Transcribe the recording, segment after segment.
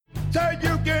Say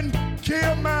you can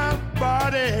kill my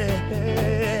body,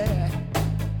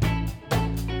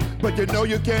 but you know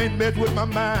you can't mess with my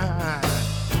mind.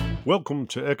 Welcome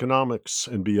to Economics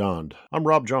and Beyond. I'm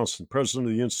Rob Johnson, president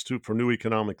of the Institute for New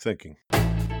Economic Thinking.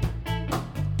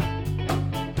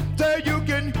 Say you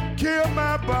can kill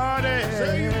my body,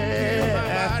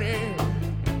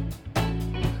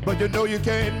 but you know you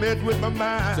can't mess with my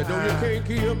mind. So no, you can't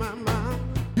kill my mind.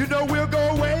 You know we'll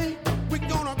go away. We're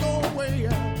gonna go away.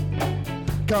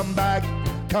 Come back,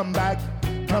 come back,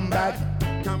 come back,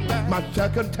 Come back. my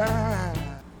second time.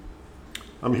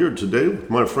 I'm here today with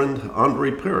my friend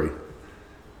Andre Perry.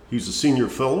 He's a senior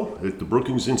fellow at the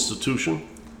Brookings Institution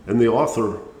and the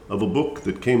author of a book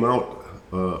that came out,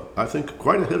 I think,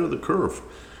 quite ahead of the curve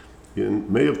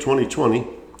in May of 2020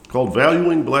 called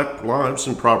Valuing Black Lives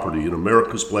and Property in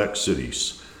America's Black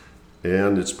Cities.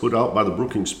 And it's put out by the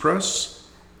Brookings Press.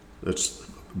 That's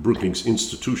Brookings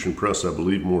Institution Press, I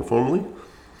believe, more formally.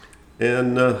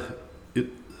 And it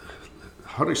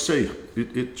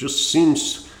just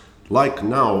seems like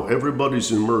now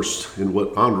everybody's immersed in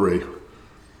what Andre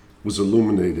was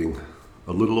illuminating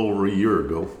a little over a year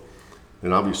ago.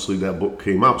 And obviously that book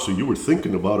came out, so you were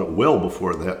thinking about it well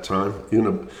before that time.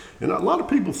 And a lot of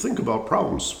people think about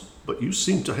problems, but you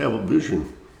seem to have a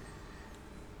vision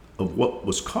of what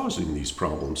was causing these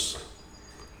problems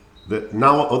that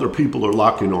now other people are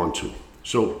locking onto.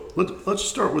 So let's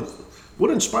start with what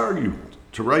inspired you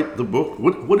to write the book?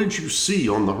 What did you see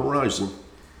on the horizon?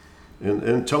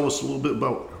 And tell us a little bit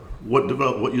about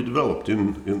what you developed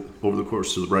in over the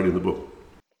course of writing the book.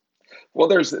 Well,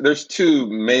 there's two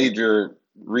major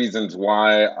reasons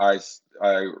why I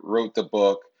wrote the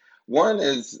book. One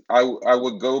is I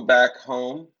would go back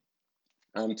home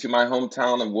to my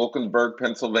hometown of Wilkinsburg,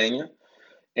 Pennsylvania,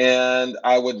 and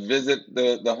I would visit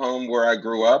the home where I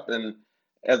grew up. And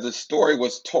as the story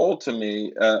was told to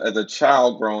me as a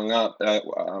child growing up, that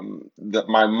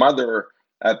my mother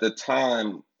at the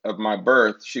time of my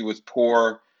birth, she was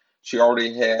poor. She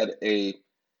already had a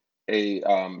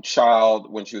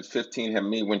child when she was 15, had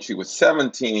me when she was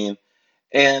 17,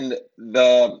 and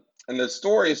the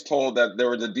story is told that there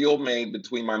was a deal made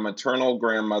between my maternal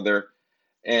grandmother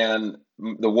and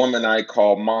the woman I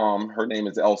call mom. Her name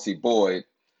is Elsie Boyd.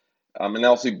 And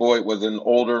Elsie Boyd was an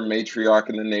older matriarch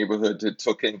in the neighborhood that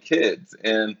took in kids.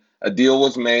 And a deal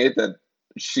was made that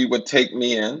she would take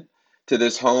me in to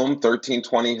this home,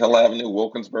 1320 Hill Avenue,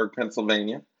 Wilkinsburg,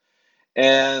 Pennsylvania.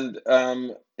 And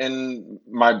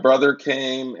my brother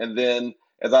came, and then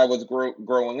as I was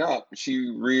growing up, she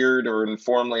reared or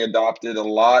informally adopted a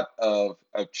lot of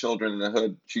children in the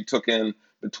hood. She took in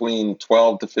between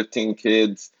 12 to 15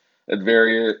 kids at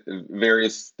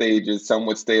various stages. Some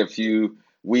would stay a few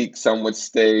weeks, some would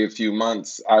stay a few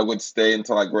months. I would stay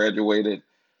until I graduated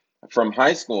from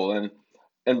high school.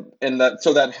 And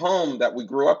that home that we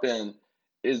grew up in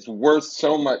is worth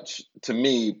so much to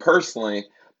me personally.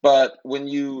 But when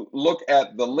you look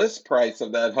at the list price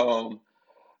of that home,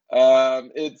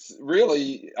 it's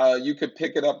really you could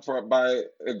pick it up by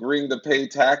agreeing to pay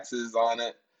taxes on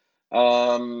it,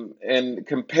 and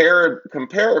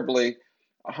comparably,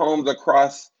 homes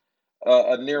across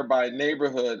a nearby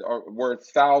neighborhood are worth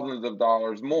thousands of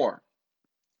dollars more.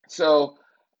 So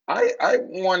I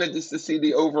wanted just to see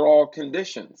the overall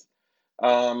conditions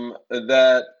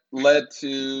that led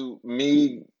to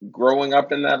me growing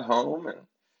up in that home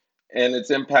and its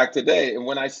impact today. And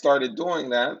when I started doing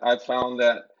that, I found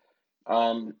that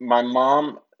my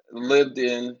mom lived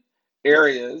in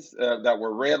areas that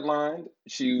were redlined.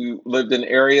 She lived in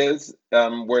areas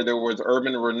where there was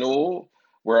urban renewal,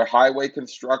 where highway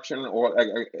construction, or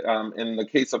in the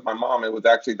case of my mom, it was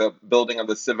actually the building of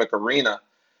the Civic Arena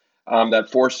that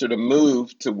forced her to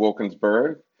move to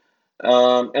Wilkinsburg.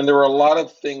 And there were a lot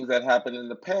of things that happened in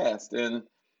the past. And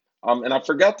I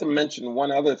forgot to mention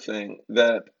one other thing,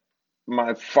 that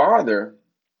my father,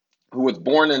 who was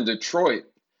born in Detroit,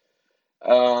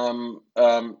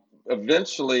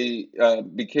 eventually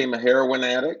became a heroin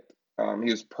addict.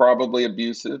 He was probably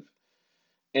abusive,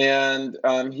 and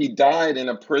he died in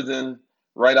a prison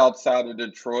right outside of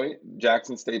Detroit,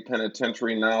 Jackson State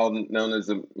Penitentiary, now known as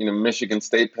the Michigan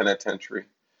State Penitentiary.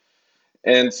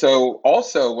 And so,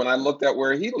 also, when I looked at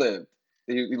where he lived,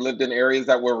 he lived in areas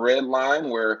that were red line,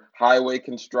 where highway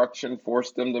construction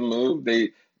forced them to move.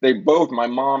 They both, my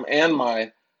mom and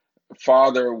my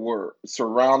father, were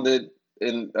surrounded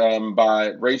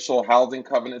by racial housing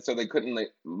covenants, so they couldn't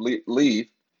leave.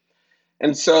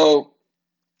 And so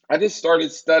I just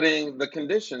started studying the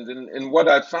conditions. And what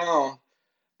I found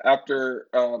after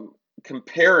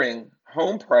comparing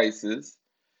home prices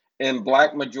in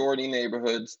Black majority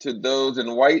neighborhoods to those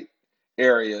in white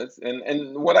areas.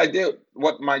 And what I did,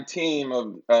 what my team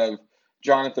of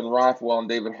Jonathan Rothwell and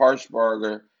David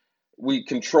Harshbarger, we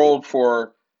controlled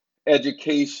for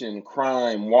education,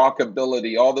 crime,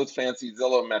 walkability, all those fancy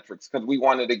Zillow metrics, because we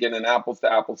wanted to get an apples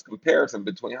to apples comparison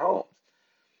between homes.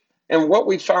 And what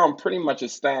we found pretty much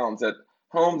astounds that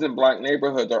homes in black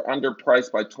neighborhoods are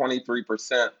underpriced by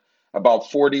 23%,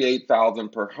 about 48,000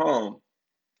 per home.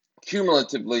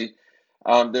 Cumulatively,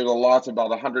 there's a loss of about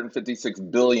 156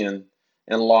 billion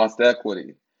in lost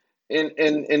equity. And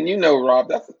you know, Rob,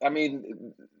 that's, I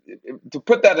mean, to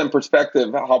put that in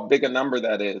perspective, how big a number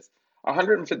that is,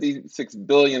 156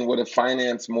 billion would have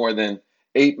financed more than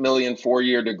 8 million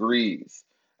four-year degrees,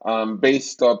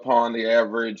 based upon the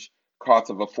average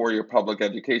cost of a four-year public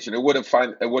education. It would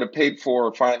have paid for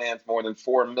or financed more than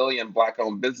 4 million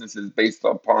black-owned businesses based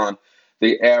upon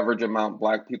the average amount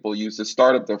black people use to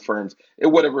start up their firms. It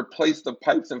would have replaced the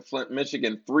pipes in Flint,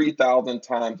 Michigan 3,000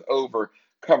 times over,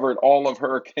 covered all of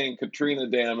Hurricane Katrina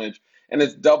damage, and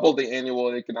it's doubled the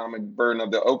annual economic burden of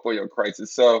the opioid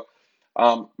crisis. So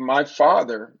my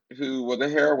father, who was a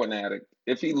heroin addict,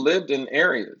 if he lived in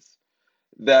areas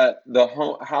that the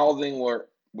housing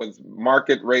was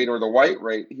market rate or the white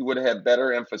rate, he would have had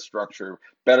better infrastructure,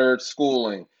 better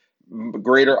schooling,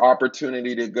 greater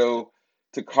opportunity to go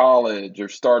to college or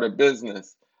start a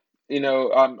business. And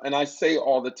I say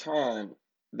all the time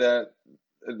that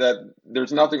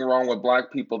there's nothing wrong with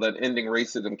black people that ending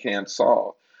racism can't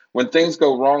solve. When things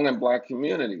go wrong in black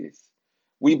communities,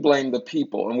 we blame the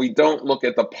people and we don't look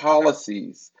at the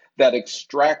policies that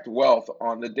extract wealth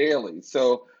on the daily.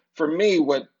 So for me,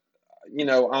 what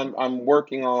I'm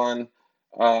working on,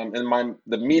 and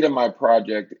the meat of my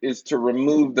project is to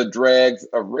remove the drags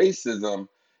of racism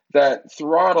that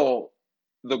throttle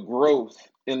the growth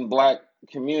in black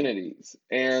communities,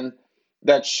 and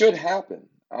that should happen.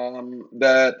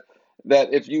 That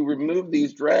if you remove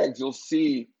these drags, you'll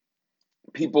see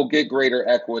people get greater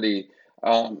equity,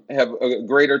 have a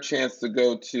greater chance to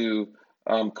go to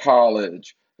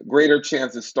college, greater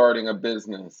chance of starting a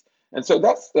business. And so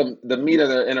that's the meat of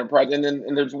the enterprise.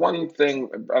 And there's one thing,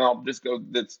 and I'll just go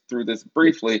through this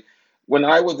briefly. When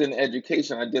I was in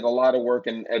education, I did a lot of work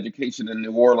in education in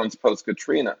New Orleans post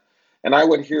Katrina. And I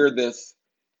would hear this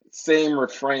same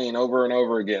refrain over and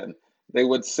over again. They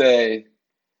would say,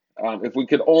 if we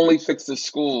could only fix the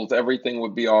schools, everything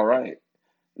would be all right.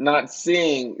 Not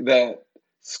seeing that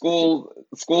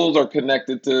schools are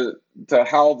connected to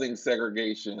housing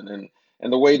segregation,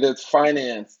 and the way that's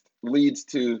financed leads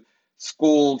to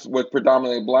schools with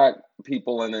predominantly black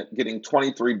people in it getting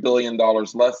 $23 billion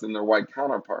less than their white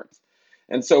counterparts.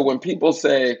 And so when people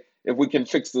say, if we can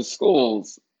fix the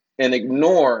schools and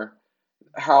ignore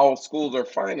how schools are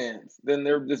financed, then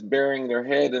they're just burying their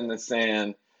head in the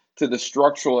sand to the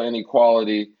structural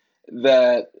inequality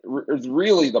that is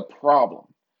really the problem.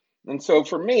 And so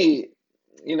for me,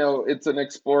 it's an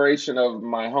exploration of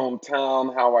my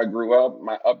hometown, how I grew up,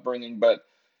 my upbringing, but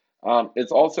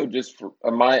it's also just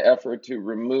my effort to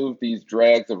remove these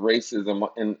drags of racism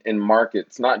in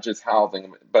markets, not just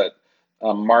housing, but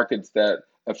markets that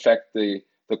affect the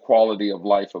quality of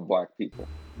life of black people.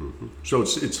 So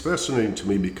it's fascinating to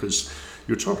me because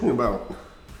you're talking about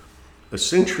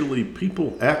essentially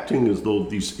people acting as though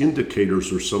these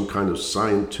indicators are some kind of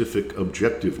scientific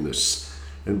objectiveness.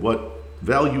 And what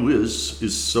value is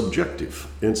subjective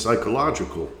and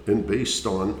psychological and based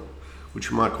on,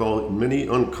 which you might call it, many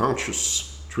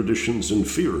unconscious traditions and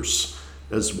fears,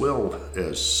 as well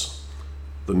as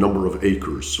the number of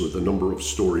acres or the number of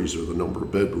stories or the number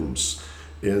of bedrooms.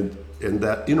 And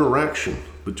that interaction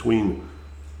between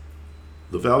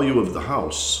the value of the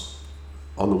house,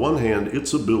 on the one hand,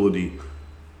 its ability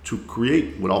to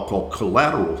create what I'll call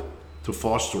collateral to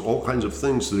foster all kinds of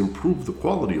things that improve the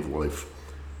quality of life,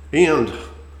 and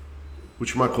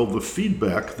which you might call the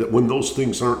feedback that when those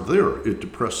things aren't there, it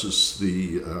depresses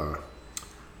the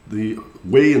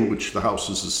way in which the house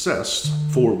is assessed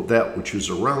for that which is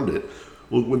around it.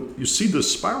 Well, when you see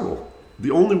this spiral,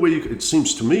 the only way it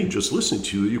seems to me, just listening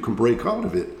to you can break out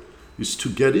of it is to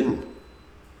get in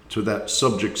to that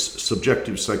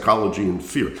subjective psychology and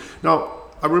fear. Now,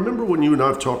 I remember when you and I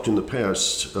have talked in the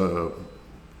past, not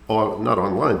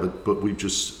online, but we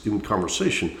just in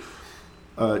conversation,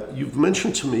 you've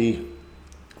mentioned to me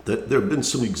that there have been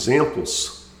some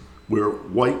examples where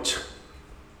white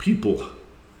people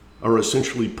are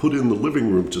essentially put in the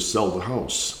living room to sell the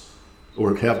house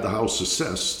or have the house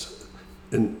assessed,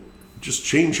 and just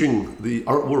changing the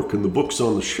artwork and the books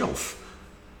on the shelf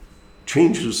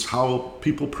changes how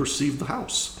people perceive the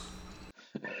house.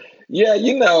 Yeah,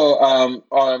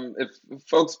 if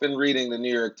folks been reading the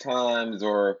New York Times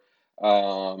or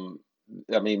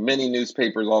I mean, many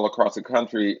newspapers all across the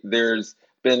country, there's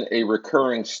been a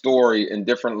recurring story in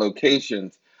different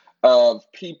locations of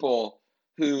people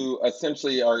who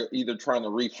essentially are either trying to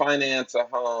refinance a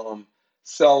home,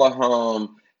 sell a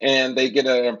home, and they get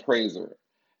an appraiser.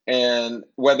 And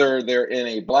whether they're in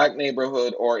a black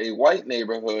neighborhood or a white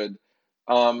neighborhood,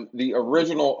 the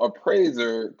original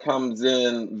appraiser comes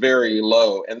in very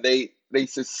low, and they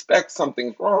suspect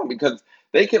something's wrong because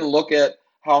they can look at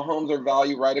how homes are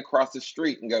valued right across the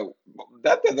street and go,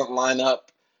 that doesn't line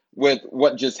up with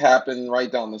what just happened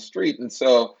right down the street. And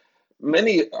so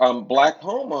many black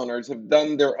homeowners have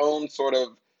done their own sort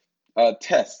of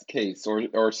test case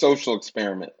or social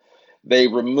experiment. They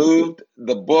removed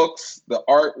the books, the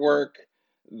artwork,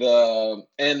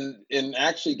 and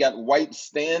actually got white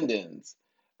stand-ins.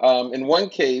 In one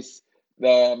case,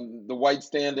 the white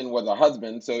stand-in was a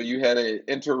husband, so you had an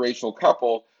interracial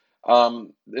couple.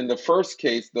 In the first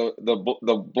case,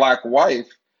 the black wife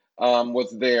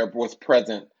was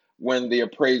present when the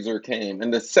appraiser came.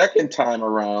 And the second time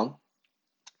around,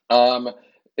 um,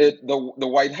 the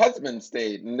white husband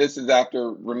stayed, and this is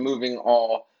after removing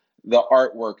all the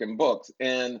artwork and books.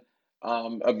 And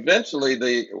eventually,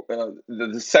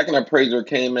 the second appraiser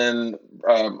came in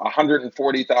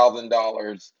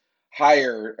 $140,000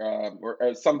 higher,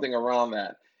 or something around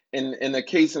that. In the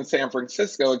case in San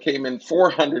Francisco, it came in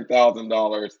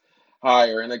 $400,000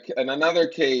 higher. In another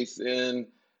case in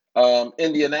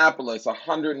Indianapolis,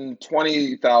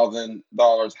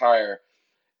 $120,000 higher.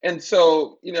 And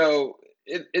so,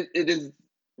 it is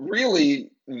really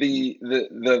the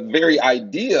very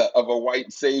idea of a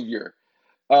white savior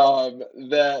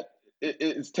that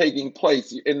is taking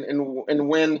place. And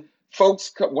when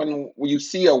when you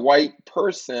see a white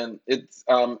person, it's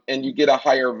and you get a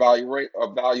higher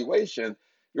evaluation,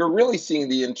 you're really seeing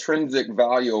the intrinsic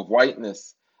value of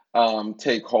whiteness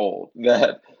take hold.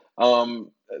 That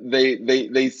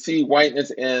they see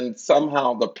whiteness, and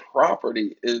somehow the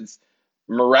property is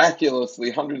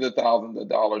miraculously hundreds of thousands of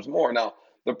dollars more. Now,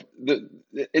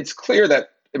 it's clear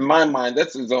that in my mind,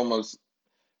 this is almost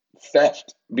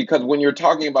theft, because when you're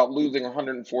talking about losing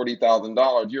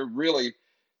 $140,000, you're really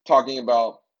talking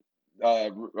about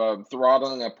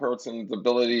throttling a person's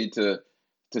ability to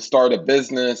start a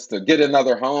business, to get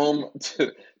another home,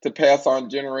 to pass on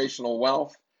generational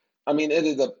wealth. I mean,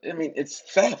 it's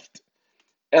theft.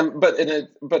 But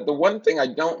the one thing I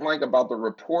don't like about the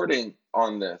reporting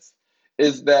on this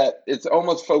is that it's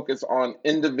almost focused on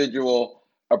individual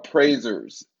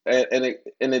appraisers, and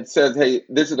it says, hey,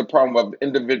 this is the problem of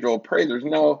individual appraisers.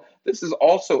 No, this is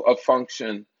also a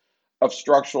function of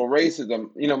structural racism.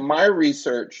 My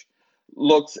research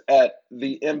looks at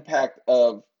the impact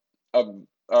of the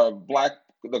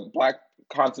black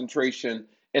concentration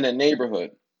in a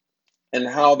neighborhood, and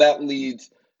how that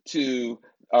leads to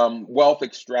wealth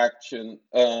extraction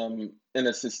in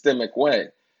a systemic way.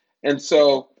 And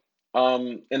so,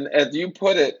 and as you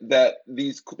put it, that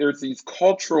there's these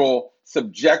cultural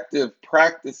subjective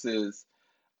practices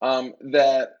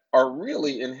that are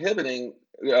really inhibiting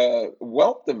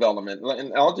wealth development.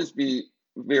 And I'll just be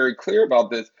very clear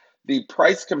about this. The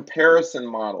price comparison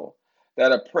model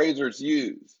that appraisers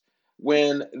use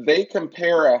when they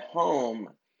compare a home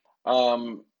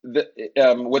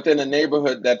within a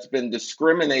neighborhood that's been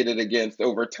discriminated against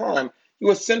over time, you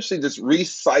essentially just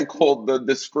recycle the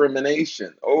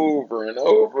discrimination over and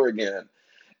over again.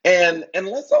 And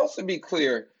let's also be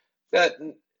clear that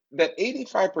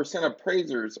 85% of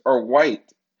appraisers are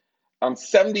white,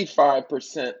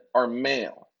 75% are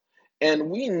male. And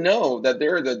we know that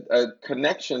there is a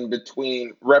connection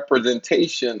between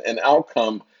representation and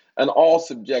outcome and all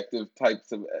subjective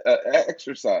types of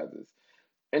exercises.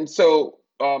 And so,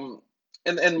 and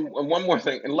one more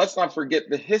thing, and let's not forget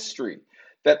the history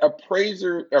that the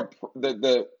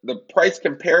price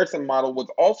comparison model was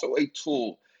also a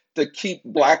tool to keep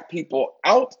Black people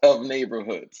out of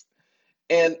neighborhoods.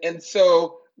 And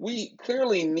so we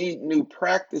clearly need new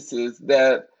practices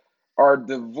that are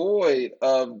devoid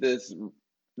of this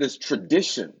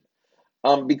tradition,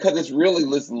 because it's really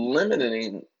this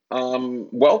limiting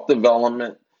wealth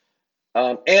development,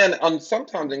 and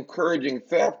sometimes encouraging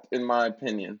theft, in my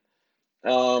opinion,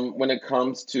 when it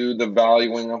comes to the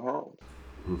valuing of homes.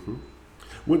 Mm-hmm.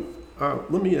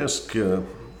 Let me ask, I'm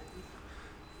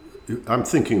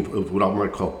thinking of what I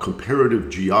might call comparative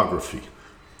geography.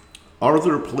 Are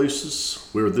there places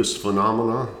where this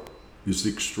phenomena is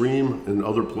extreme and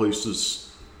other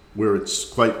places where it's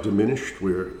quite diminished,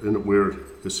 where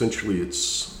essentially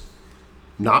it's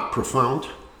not profound?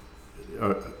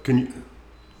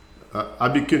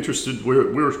 I'd be interested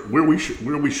where we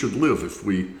should live if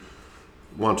we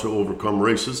want to overcome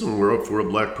racism, where for a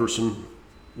black person,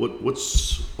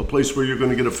 what's a place where you're going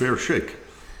to get a fair shake?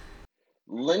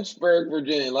 Lynchburg,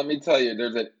 Virginia, let me tell you,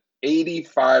 there's an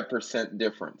 85%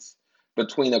 difference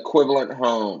between equivalent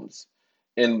homes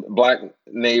in black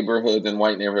neighborhoods and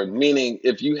white neighborhoods. Meaning,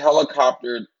 if you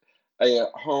helicoptered a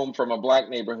home from a black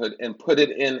neighborhood and put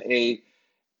it in a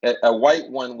white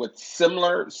one with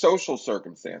similar social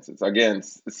circumstances, again,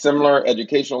 similar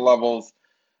educational levels,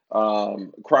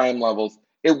 crime levels,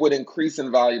 it would increase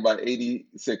in value by 86%,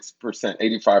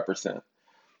 85%.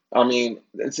 I mean,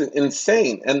 it's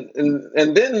insane.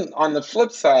 And then on the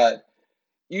flip side,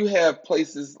 you have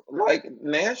places like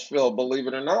Nashville, believe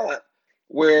it or not,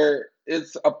 where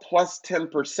it's a plus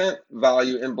 10%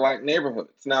 value in black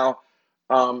neighborhoods. Now,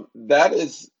 that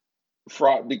is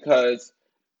fraught because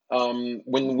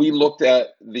when we looked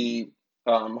at the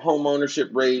home ownership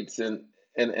rates and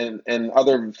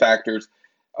other factors,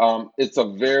 it's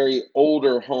a very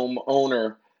older home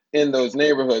owner in those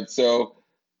neighborhoods. So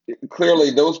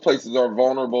clearly, those places are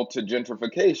vulnerable to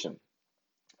gentrification.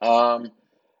 Um,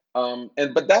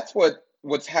 and but that's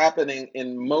what's happening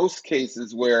in most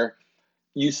cases where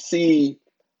you see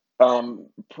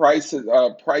prices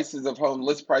of home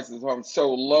list prices of homes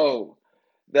so low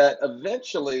that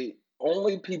eventually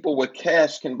only people with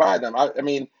cash can buy them. I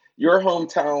mean, your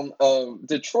hometown of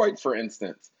Detroit, for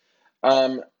instance,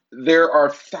 um, there are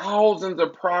thousands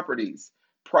of properties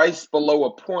priced below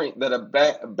a point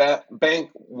that bank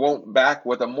won't back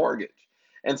with a mortgage.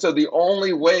 And so the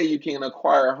only way you can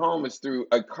acquire a home is through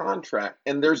a contract,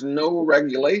 and there's no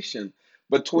regulation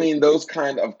between those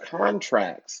kind of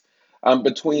contracts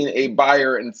between a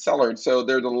buyer and seller. So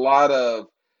there's a lot of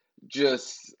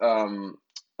just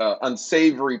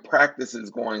unsavory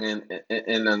practices going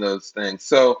in those things.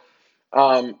 So,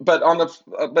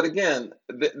 but again,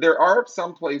 there are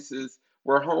some places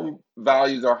where home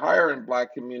values are higher in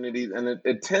black communities, and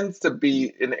it tends to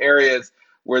be in areas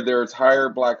where there's higher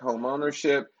black home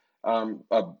ownership,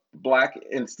 black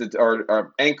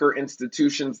or anchor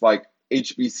institutions like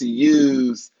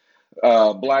HBCUs,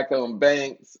 black-owned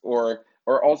banks, or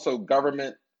also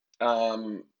government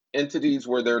entities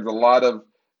where there's a lot of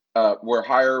where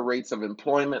higher rates of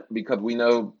employment because we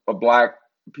know black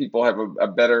people have a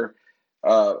better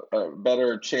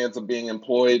chance of being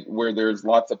employed where there's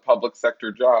lots of public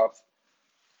sector jobs.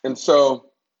 And so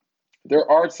there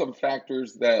are some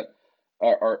factors that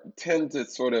tend to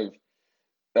sort of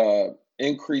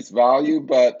increase value,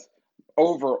 but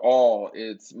overall,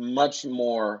 it's much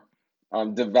more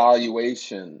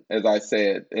devaluation, as I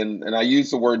said, and I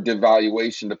use the word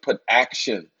devaluation to put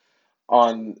action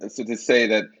on, so to say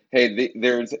that hey,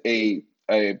 there's a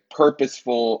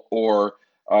purposeful or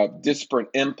disparate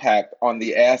impact on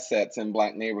the assets in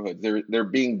black neighborhoods. They're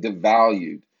being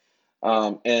devalued,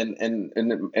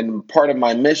 and part of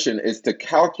my mission is to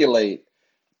calculate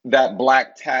that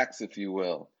black tax, if you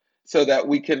will, so that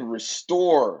we can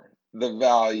restore the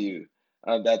value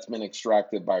that's been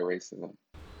extracted by racism.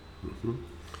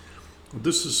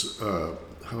 This is,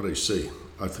 how do I say,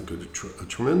 I think a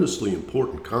tremendously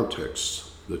important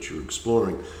context that you're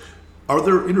exploring. Are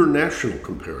there international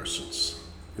comparisons?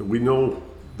 We know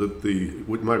that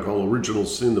what you might call original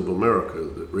sin of America,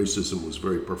 that racism was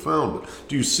very profound. But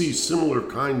do you see similar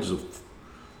kinds of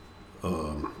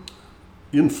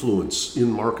influence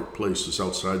in marketplaces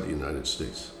outside the United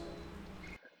States?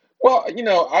 Well,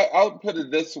 I'll put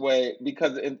it this way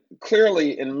because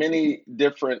clearly, in many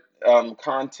different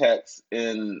contexts,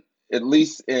 in at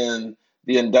least in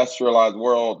the industrialized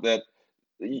world, that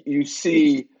you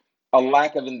see a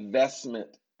lack of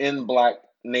investment in black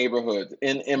neighborhoods,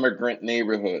 in immigrant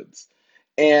neighborhoods,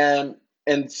 and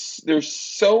there's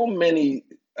so many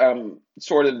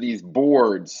sort of these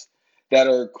boards that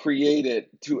are created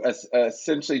to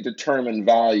essentially determine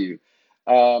value,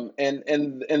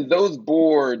 and those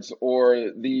boards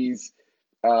or these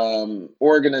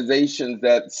organizations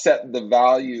that set the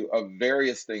value of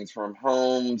various things from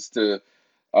homes to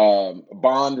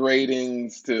bond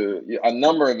ratings to a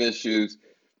number of issues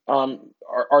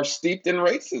are steeped in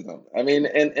racism. I mean,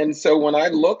 and so when I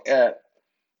look at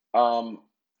um,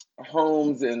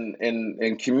 homes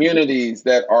and communities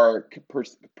that are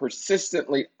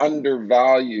persistently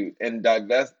undervalued and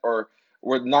divest or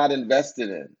were not invested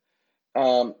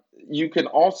in, you can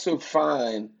also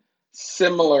find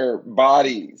similar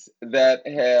bodies that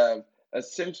have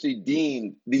essentially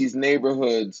deemed these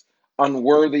neighborhoods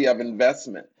unworthy of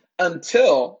investment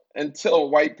until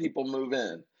white people move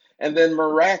in, and then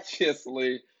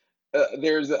miraculously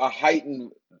there's a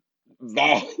heightened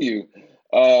value.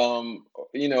 I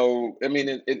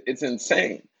mean, it's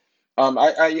insane.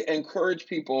 I encourage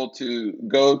people to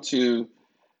go to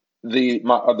the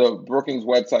Brookings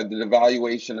website, the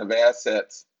devaluation of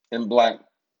assets in Black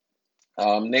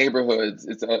neighborhoods.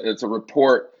 It's a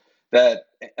report that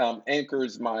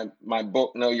anchors my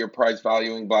book, Know Your Price: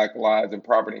 Valuing Black Lives and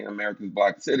Property in America's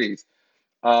Black Cities.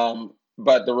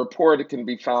 But the report can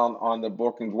be found on the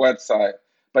Brookings website.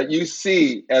 But you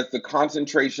see, as the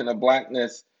concentration of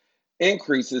Blackness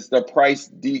increases, the price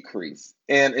decrease,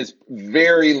 and it's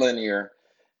very linear.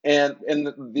 But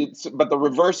the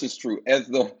reverse is true. As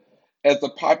the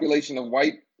population of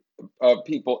white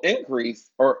people increase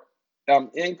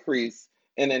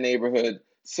in a neighborhood,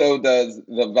 so does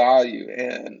the value.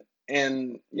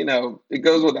 And it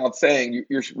goes without saying,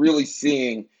 you're really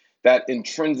seeing that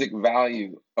intrinsic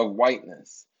value of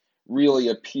whiteness really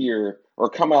appear or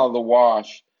come out of the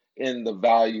wash in the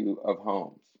value of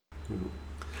homes.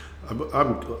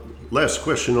 Last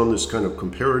question on this kind of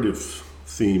comparative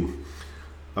theme.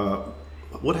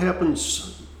 What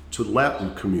happens to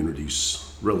Latin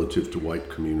communities relative to white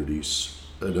communities,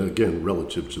 and again,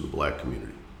 relative to the Black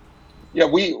community? Yeah,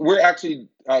 we're actually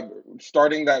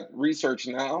starting that research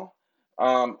now.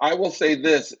 I will say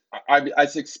this: I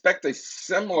expect a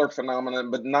similar phenomenon,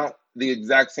 but not the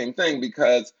exact same thing,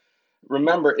 because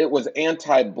remember, it was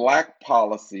anti-Black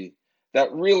policy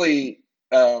that really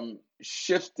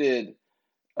shifted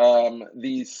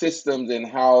these systems in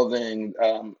housing,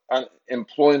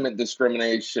 employment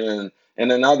discrimination,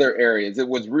 and in other areas. It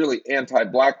was really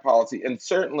anti-Black policy, and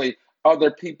certainly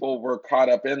other people were caught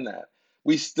up in that.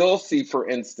 We still see, for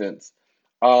instance,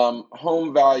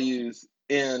 home values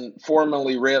in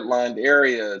formerly redlined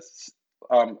areas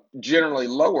generally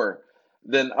lower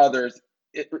than others,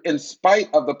 in spite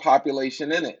of the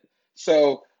population in it.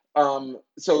 So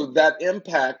that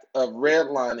impact of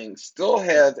redlining still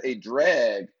has a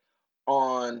drag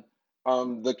on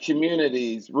the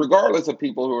communities, regardless of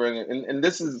people who are in it. And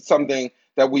this is something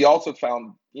that we also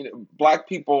found. Black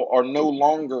people are no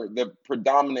longer the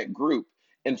predominant group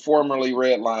in formerly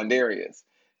redlined areas.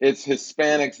 It's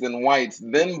Hispanics, then whites,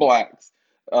 then Blacks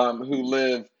who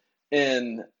live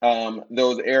in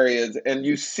those areas, and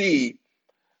you see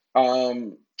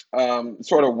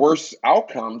sort of worse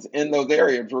outcomes in those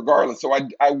areas regardless. So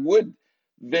I would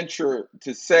venture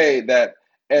to say that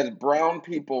as brown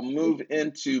people move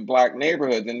into Black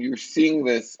neighborhoods, and you're seeing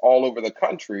this all over the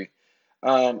country,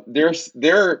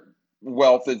 their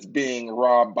wealth is being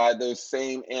robbed by those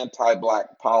same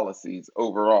anti-Black policies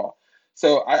overall.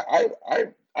 So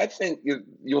I think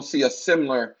you'll see a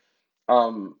similar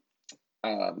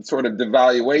sort of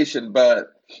devaluation,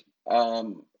 but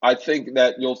I think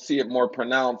that you'll see it more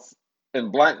pronounced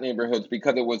in Black neighborhoods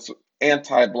because it was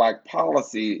anti-Black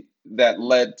policy that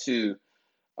led to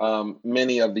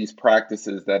many of these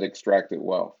practices that extracted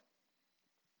wealth.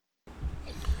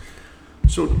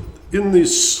 So in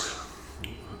this,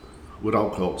 what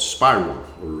I'll call spiral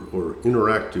or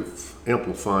interactive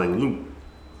amplifying loop,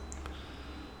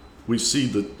 we see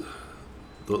that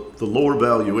the lower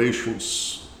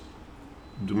valuations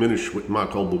diminish what you might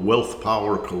call the wealth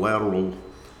power collateral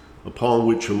upon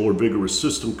which a more vigorous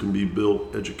system can be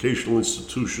built. Educational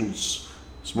institutions,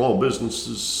 small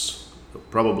businesses,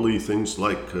 probably things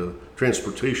like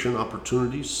transportation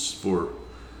opportunities for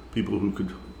people who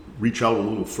could reach out a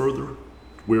little further,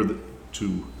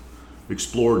 to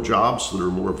explore jobs that are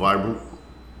more vibrant.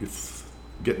 If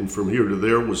getting from here to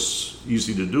there was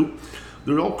easy to do,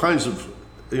 there are all kinds of,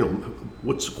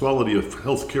 what's the quality of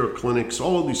healthcare clinics,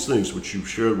 all of these things which you've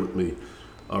shared with me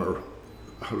are,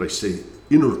 how would I say,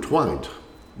 intertwined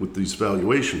with these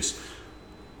valuations.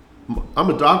 I'm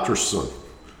a doctor's son.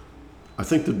 I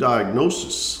think the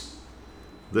diagnosis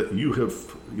that you have,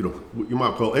 what you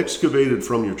might call excavated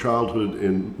from your childhood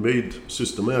and made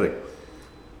systematic,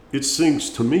 it sings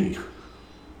to me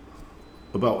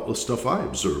about the stuff I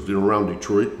observed in around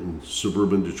Detroit and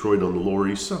suburban Detroit on the Lower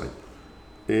East Side.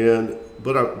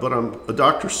 But I'm a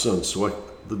doctor's son, so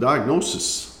the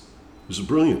diagnosis is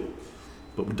brilliant.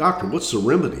 But doctor, what's the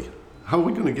remedy? How are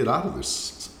we going to get out of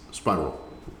this spiral?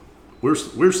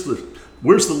 Where's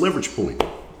the leverage point?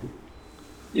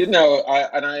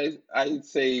 I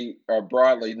say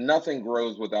broadly, nothing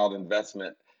grows without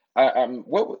investment.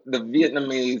 What the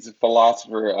Vietnamese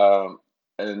philosopher,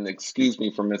 and excuse me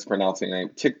for mispronouncing the name,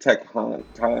 Thich Nhat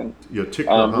Hanh. Yeah, Thich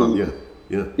Nhat Hanh.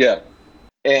 Yeah. Yeah.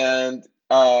 And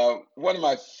one of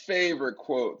my favorite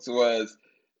quotes was,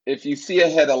 "If you see a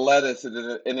head of lettuce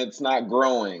and it's not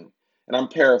growing," and I'm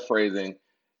paraphrasing,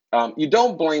 you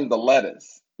don't blame the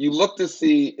lettuce. You look to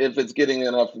see if it's getting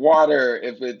enough water,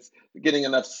 if it's getting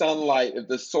enough sunlight, if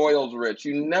the soil's rich.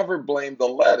 You never blame the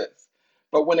lettuce.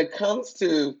 But when it comes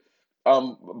to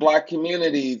Black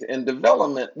communities and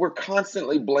development, we're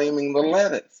constantly blaming the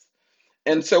lettuce.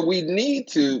 And so we need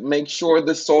to make sure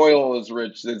the soil is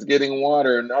rich, it's getting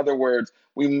water. In other words,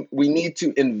 we need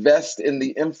to invest in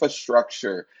the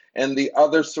infrastructure and the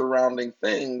other surrounding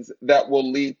things that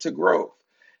will lead to growth.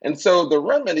 And so the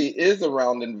remedy is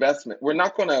around investment. We're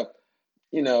not going to,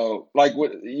 like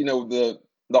what, the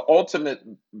ultimate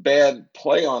bad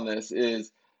play on this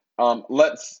is,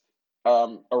 let's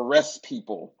arrest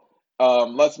people.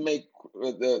 Let's make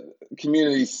the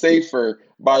community safer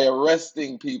by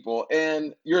arresting people.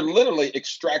 And you're literally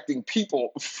extracting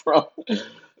people from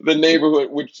the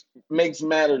neighborhood, which makes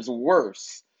matters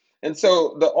worse. And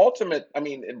so the ultimate, I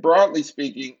mean, broadly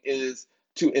speaking, is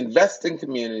to invest in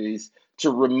communities,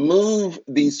 to remove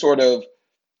these sort of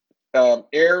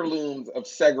heirlooms of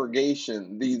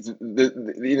segregation, these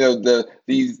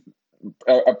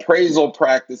appraisal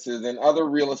practices and other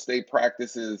real estate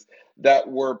practices that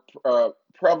were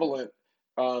prevalent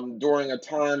during a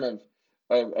time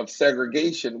of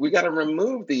segregation. We got to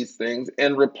remove these things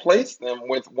and replace them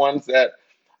with ones that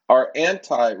are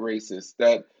anti-racist,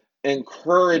 that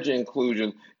encourage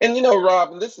inclusion. And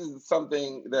Rob, this is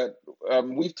something that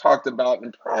we've talked about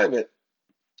in private.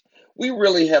 We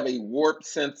really have a warped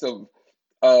sense of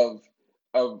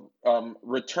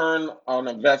return on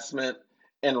investment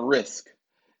and risk.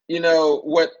 You know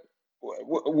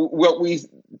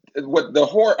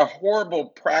a horrible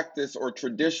practice or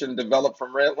tradition developed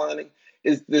from redlining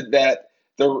is that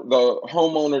the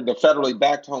federally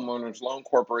backed homeowners loan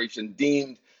corporation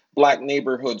deemed black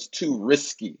neighborhoods too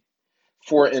risky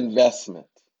for investment,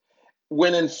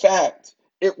 when in fact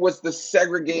it was the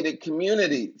segregated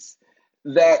communities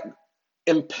that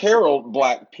imperiled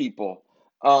Black people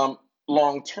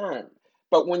long term.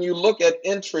 But when you look at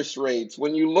interest rates,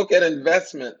 when you look at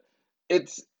investment,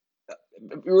 it's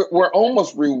we're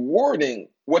almost rewarding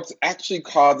what's actually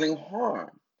causing harm.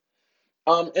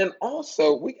 And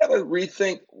also, we got to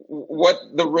rethink what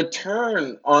the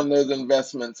return on those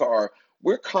investments are.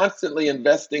 We're constantly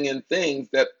investing in things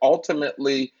that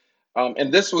ultimately,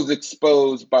 and this was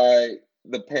exposed by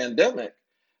the pandemic,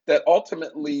 that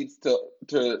ultimately leads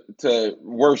to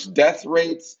worse death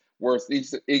rates, worse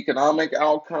economic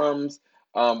outcomes,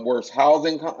 worse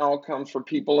housing outcomes for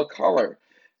people of color.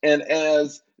 And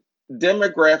as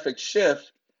demographic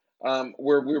shift,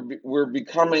 where we're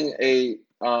becoming a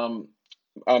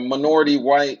minority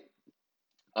white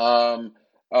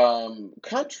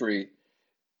country,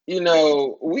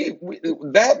 we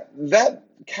that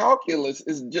calculus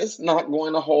is just not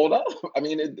going to hold up. I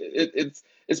mean,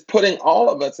 it's putting all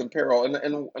of us in peril.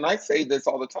 And I say this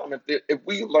all the time. If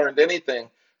we learned anything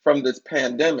from this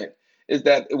pandemic, is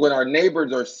that when our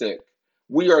neighbors are sick,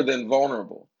 we are then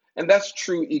vulnerable. And that's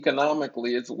true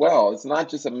economically as well. It's not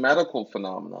just a medical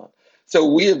phenomenon. So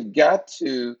we have got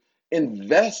to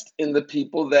invest in the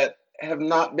people that have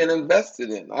not been invested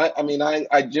in.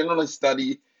 I generally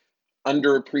study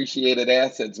underappreciated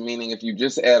assets, meaning if you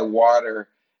just add water,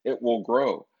 it will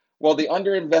grow. Well, the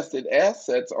underinvested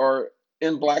assets are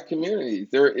in Black communities.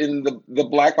 They're in the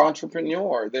Black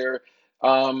entrepreneur. They're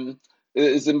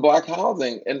is in Black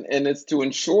housing, and it's to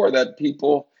ensure that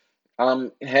people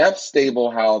have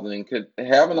stable housing, could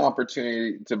have an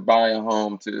opportunity to buy a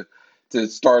home, to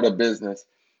start a business.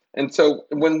 And so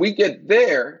when we get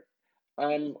there,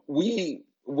 we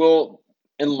will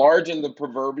enlarge in the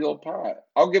proverbial pie.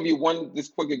 I'll give you this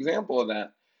quick example of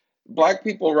that. Black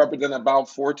people represent about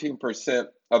 14%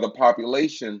 of the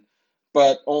population,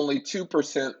 but only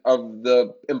 2% of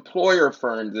the employer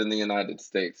firms in the United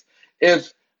States.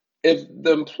 If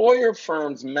the employer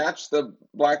firms match the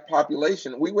Black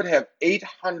population, we would have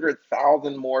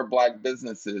 800,000 more Black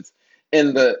businesses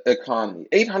in the economy.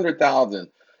 800,000.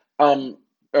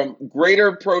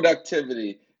 Greater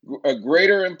productivity,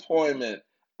 greater employment,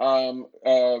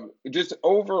 just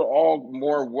overall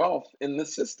more wealth in the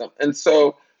system. And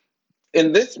so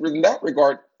in that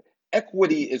regard,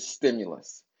 equity is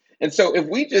stimulus. And so if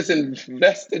we just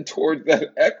invested towards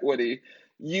that equity,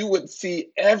 you would see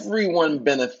everyone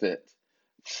benefit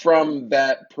from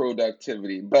that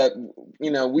productivity. But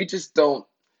we just don't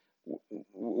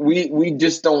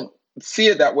see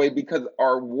it that way because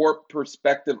our warped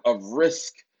perspective of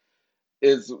risk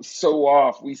is so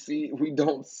off. We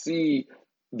don't see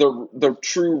the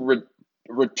true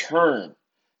return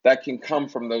that can come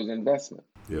from those investments.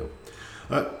 Yeah.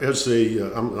 I'm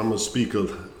going to speak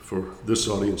for this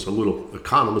audience a little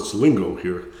economist lingo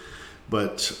here,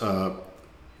 but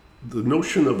the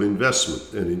notion of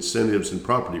investment and incentives and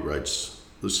property rights,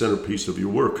 the centerpiece of your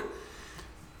work,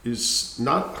 is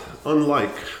not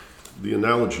unlike the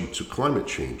analogy to climate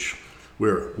change,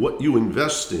 where what you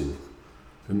invest in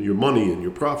and your money and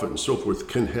your profit and so forth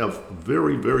can have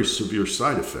very, very severe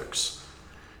side effects.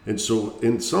 And so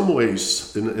in some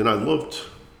ways, and I loved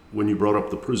when you brought up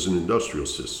the prison industrial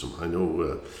system. I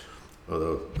know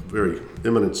a very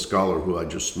eminent scholar who I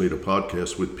just made a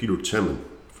podcast with, Peter Temin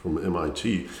from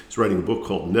MIT, is writing a book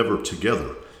called Never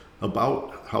Together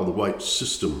about how the white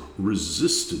system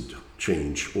resisted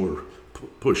change or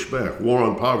pushed back. War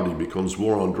on poverty becomes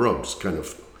war on drugs, kind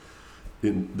of.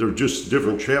 They're just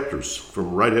different chapters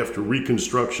from right after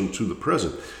Reconstruction to the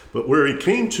present. But where he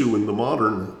came to in the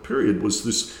modern period was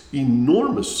this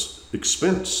enormous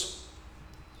expense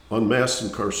on mass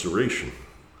incarceration.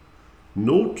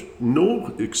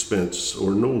 No expense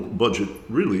or no budget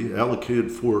really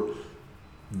allocated for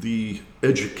the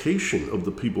education of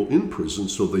the people in prison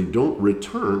so they don't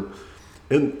return,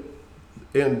 and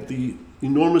the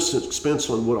enormous expense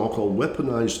on what I'll call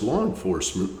weaponized law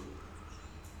enforcement,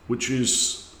 which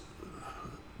is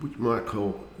what you might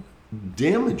call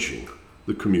damaging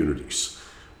the communities.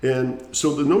 And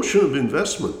so the notion of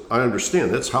investment, I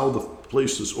understand, that's how the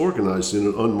place is organized in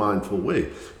an unmindful way.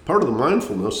 Part of the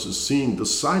mindfulness is seeing the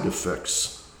side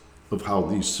effects of how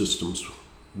these systems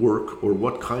work, or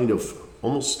what kind of,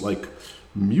 almost like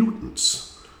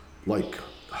mutants, like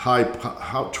how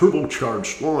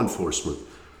turbocharged law enforcement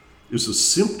is a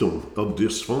symptom of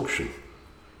dysfunction,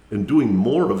 and doing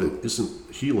more of it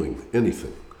isn't healing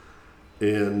anything.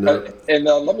 And let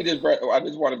me just I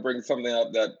just want to bring something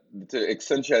up that to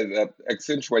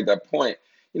accentuate that point.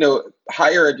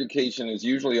 Higher education is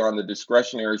usually on the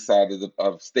discretionary side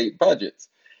of state budgets,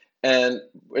 and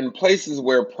in places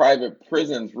where private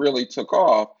prisons really took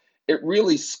off, it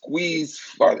really squeezed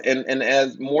fun. And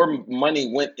as more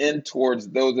money went in towards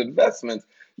those investments,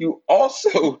 you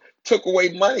also took away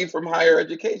money from higher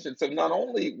education. So not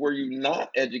only were you not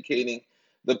educating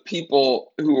the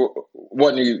people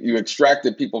you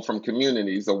extracted people from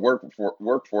communities, a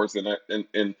workforce,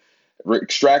 and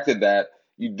extracted that.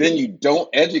 You don't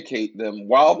educate them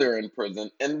while they're in prison,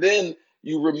 and then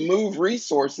you remove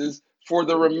resources for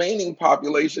the remaining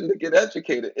population to get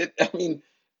educated.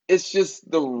 It's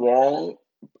just the wrong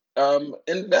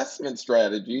investment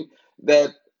strategy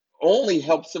that only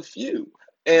helps a few,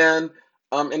 and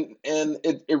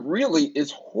it really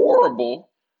is horrible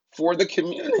for the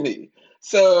community.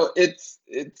 So it's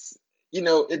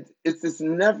this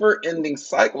never-ending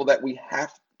cycle that we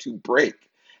have to break,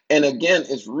 and again,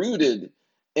 it's rooted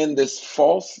in this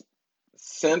false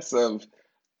sense of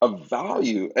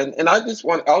value. And I just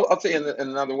I'll say in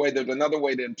another way. There's another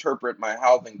way to interpret my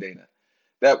housing data,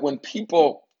 that when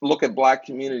people look at Black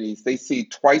communities, they see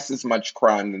twice as much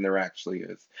crime than there actually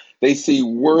is. They see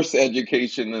worse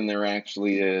education than there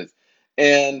actually is,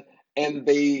 and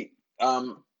they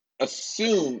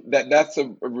assume that that's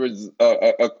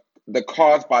the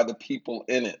cause by the people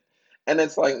in it. And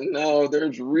it's like, no,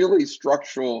 there's really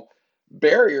structural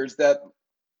barriers that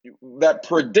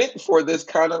predict for this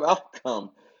kind of outcome,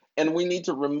 and we need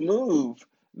to remove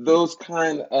those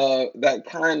those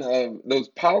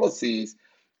policies,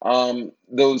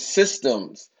 those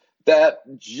systems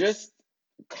that just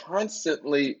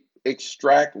constantly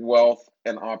extract wealth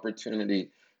and opportunity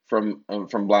from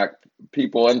Black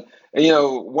people. And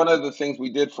one of the things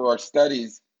we did for our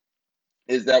studies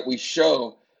is that we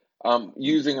show,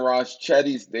 using Raj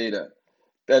Chetty's data,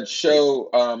 that show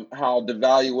how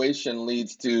devaluation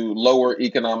leads to lower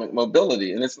economic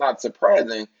mobility. And it's not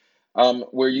surprising,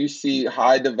 where you see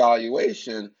high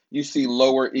devaluation, you see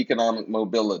lower economic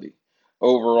mobility.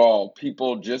 Overall,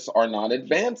 people just are not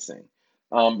advancing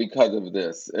because of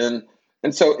this.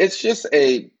 And so it's just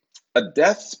a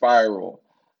death spiral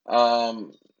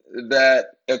that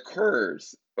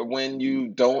occurs when you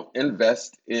don't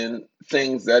invest in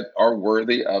things that are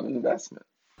worthy of investment.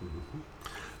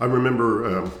 I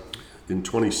remember in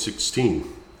 2016,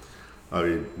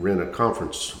 I ran a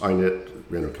conference, INET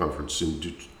ran a conference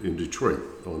in Detroit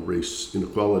on race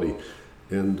inequality.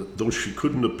 And though she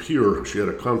couldn't appear, she had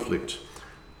a conflict.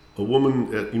 A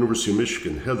woman at University of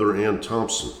Michigan, Heather Ann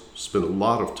Thompson, spent a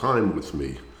lot of time with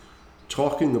me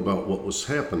talking about what was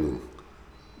happening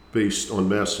based on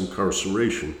mass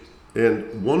incarceration.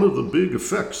 And one of the big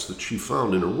effects that she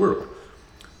found in her work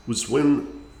was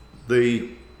when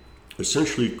they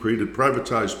essentially created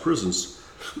privatized prisons,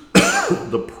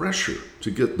 the pressure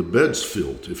to get the beds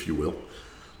filled, if you will,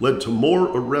 led to more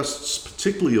arrests,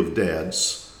 particularly of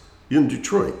dads, in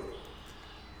Detroit.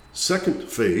 Second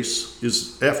phase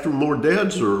is after more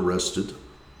dads are arrested,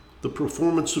 the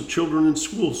performance of children in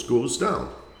schools goes down.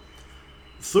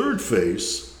 Third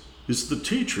phase is the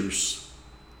teachers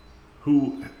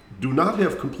who do not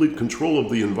have complete control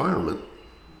of the environment,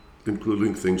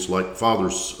 including things like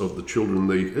fathers of the children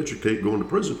they educate going to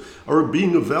prison, are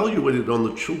being evaluated on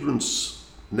the children's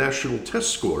national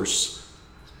test scores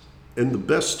And the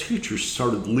best teachers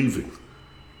started leaving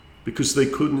because they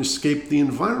couldn't escape the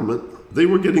environment. They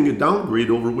were getting a downgrade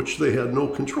over which they had no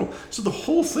control. So the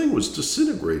whole thing was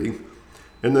disintegrating.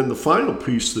 And then the final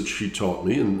piece that she taught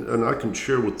me, and I can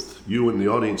share with you and the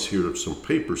audience here some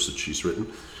papers that she's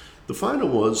written. The final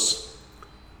was,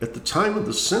 at the time of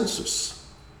the census,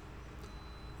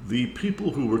 the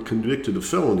people who were convicted of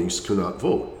felonies cannot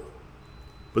vote.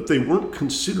 But they weren't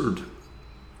considered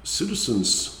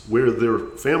citizens where their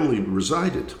family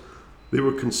resided. They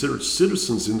were considered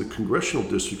citizens in the congressional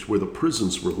districts where the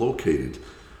prisons were located.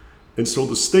 And so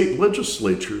the state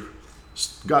legislature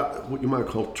got what you might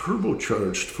call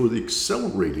turbocharged for the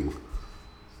accelerating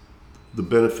the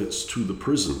benefits to the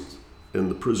prison and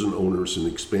the prison owners and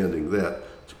expanding that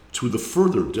to the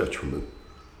further detriment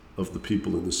of the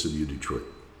people in the city of Detroit.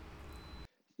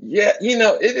 Yeah,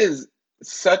 it is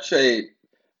such a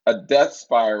death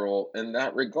spiral in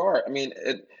that regard. I mean,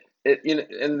 and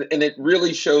it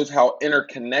really shows how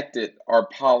interconnected our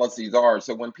policies are.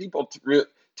 So when people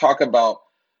talk about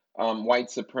white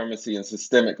supremacy and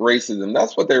systemic racism,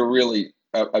 that's what they're really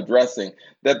addressing.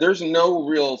 That there's no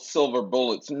real silver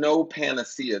bullets, no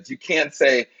panaceas. You can't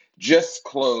say just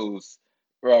close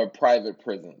private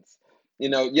prisons.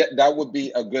 Yet that would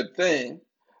be a good thing.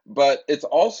 But it's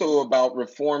also about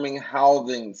reforming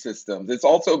housing systems. It's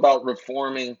also about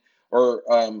reforming or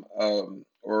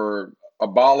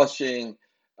abolishing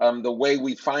the way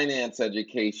we finance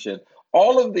education.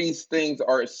 All of these things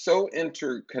are so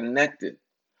interconnected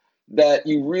that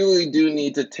you really do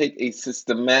need to take a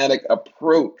systematic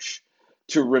approach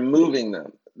to removing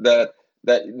them. That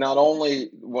not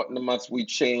only must we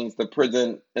change the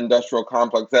prison industrial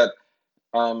complex that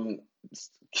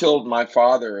killed my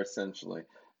father, essentially.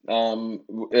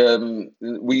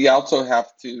 We also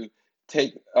have to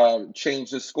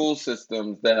change the school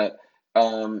systems that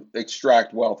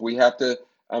extract wealth. We have to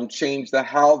change the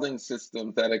housing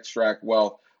systems that extract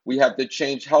wealth. We have to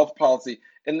change health policy.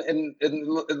 And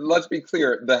let's be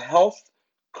clear, the health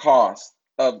cost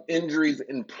of injuries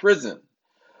in prison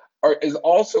is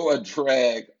also a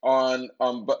drag on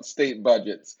state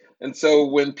budgets. And so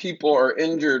when people are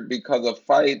injured because of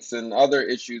fights and other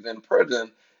issues in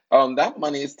prison, that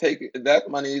money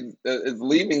is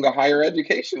leaving the higher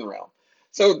education realm.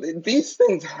 So these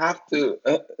things have to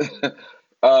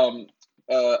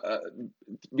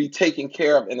be taken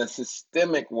care of in a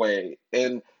systemic way,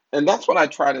 and that's what I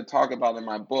try to talk about in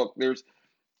my book. There's,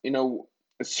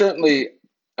 certainly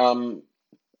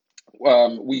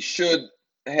we should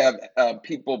have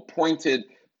people pointed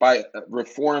by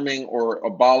reforming or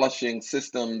abolishing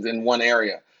systems in one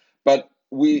area, but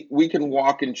we can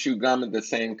walk and chew gum at the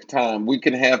same time. We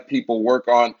can have people work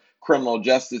on criminal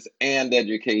justice and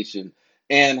education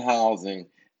and housing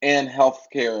and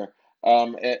healthcare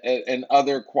and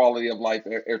other quality of life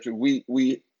areas.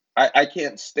 I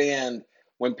can't stand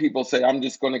when people say, I'm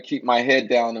just going to keep my head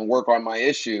down and work on my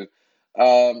issue.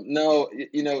 No,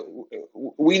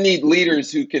 we need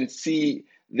leaders who can see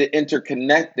the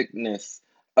interconnectedness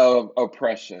of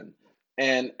oppression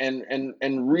and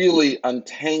really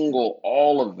untangle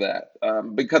all of that.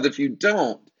 Because if you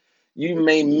don't, you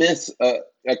may miss a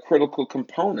critical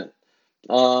component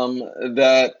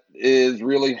that is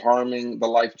really harming the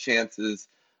life chances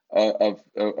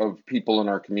of people in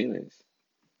our communities.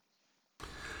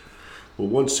 Well,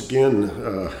 once again,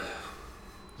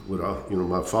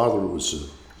 my father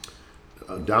was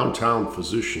a downtown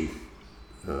physician,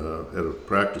 had a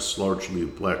practice largely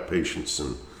of black patients,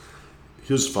 and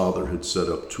his father had set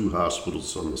up 2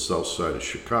 hospitals on the south side of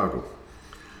Chicago.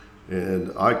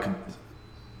 And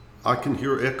I can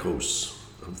hear echoes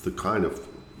of the kind of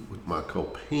what you might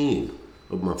call pain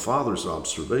of my father's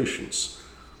observations,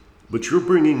 but you're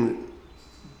bringing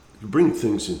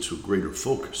things into greater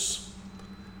focus.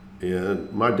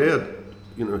 And my dad,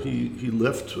 he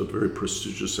left a very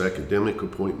prestigious academic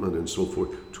appointment and so forth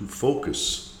to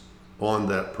focus on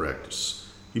that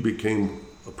practice. He became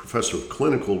a professor of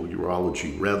clinical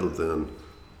urology rather than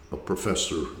a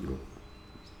professor,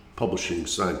 publishing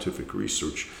scientific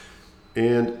research.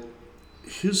 And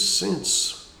his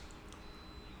sense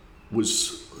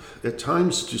was at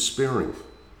times despairing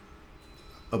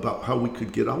about how we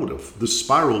could get out of the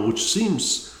spiral, which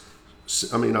seems,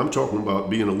 I'm talking about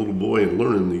being a little boy and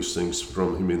learning these things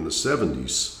from him in the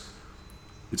 70s.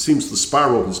 It seems the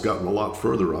spiral has gotten a lot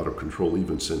further out of control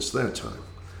even since that time,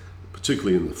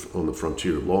 particularly on the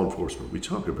frontier of law enforcement we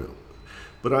talk about.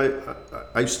 But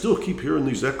I still keep hearing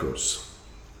these echoes.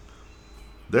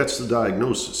 That's the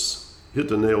diagnosis. Hit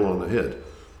the nail on the head.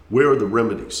 Where are the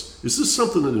remedies? Is this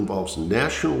something that involves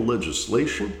national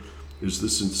legislation? Is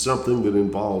this something that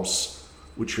involves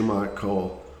what you might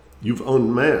call you've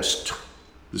unmasked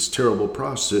this terrible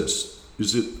process.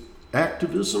 Is it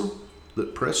activism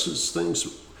that presses things?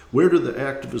 Where do the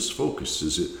activists focus?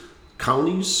 Is it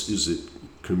counties? Is it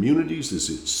communities? Is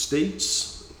it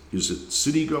states? Is it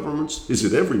city governments? Is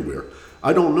it everywhere?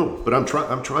 I don't know, but I'm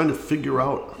trying to figure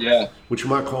out what you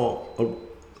might call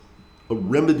a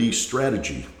remedy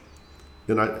strategy,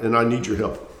 and I need your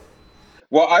help.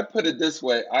 Well, I put it this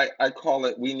way. I call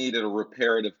it, we needed a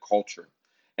reparative culture.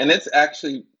 And it's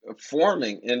actually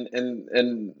forming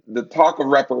in the talk of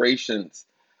reparations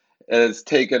has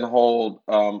taken hold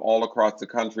all across the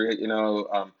country.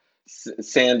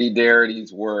 Sandy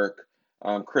Darity's work,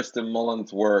 Kristen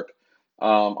Mullen's work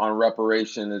on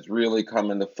reparation is really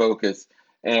come into focus.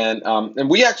 And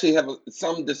we actually have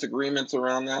some disagreements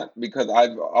around that, because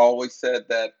I've always said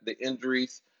that the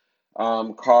injuries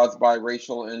caused by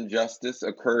racial injustice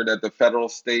occurred at the federal,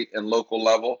 state, and local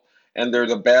level. And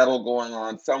there's a battle going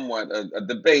on, somewhat a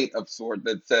debate of sort,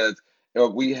 that says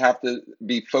we have to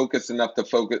be focused enough to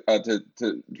focus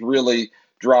to really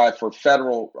drive for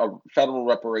federal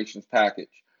reparations package,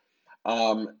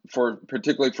 for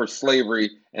particularly for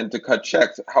slavery, and to cut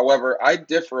checks. However, I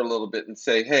differ a little bit and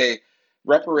say, hey,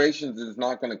 reparations is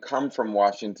not going to come from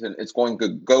Washington. It's going to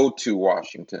go to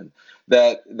Washington.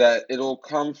 That it'll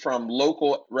come from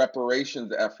local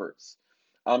reparations efforts.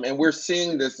 And we're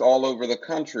seeing this all over the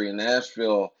country, in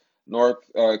Nashville,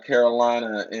 North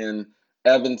Carolina, in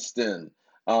Evanston,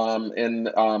 in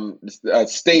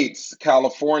states.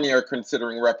 California are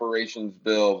considering reparations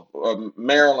bill,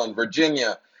 Maryland,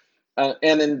 Virginia,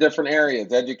 and in different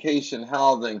areas, education,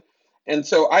 housing. And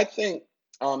so I think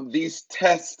these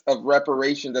tests of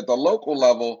reparations at the local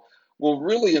level will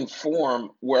really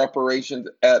inform reparations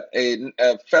at a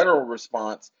federal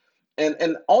response.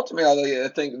 And ultimately, I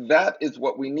think that is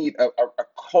what we need, a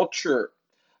culture,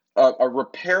 a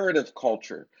reparative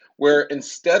culture, where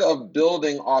instead of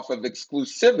building off of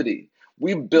exclusivity,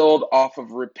 we build off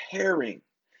of repairing.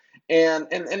 And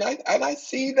I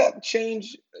see that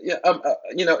change.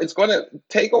 It's going to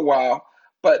take a while,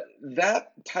 but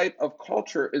that type of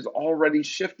culture is already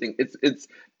shifting. It's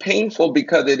painful,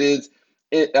 because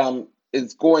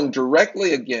it's going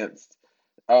directly against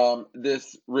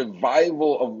this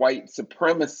revival of white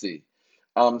supremacy,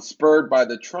 spurred by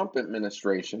the Trump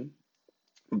administration.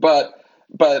 But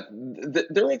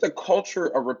there is a culture,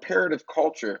 a reparative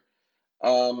culture,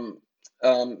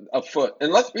 afoot.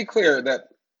 And let's be clear that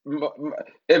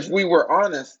if we were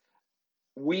honest,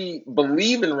 we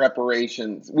believe in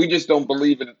reparations. We just don't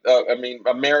believe in,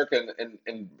 American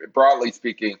and broadly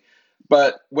speaking.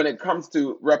 But when it comes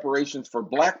to reparations for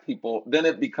Black people, then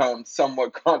it becomes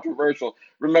somewhat controversial.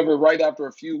 Remember, right after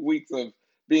a few weeks of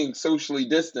being socially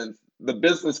distanced, the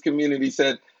business community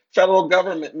said, federal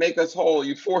government, make us whole.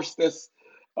 You forced us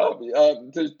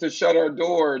to shut our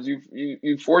doors.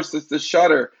 You forced us to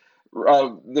shutter.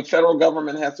 The federal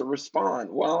government has to respond.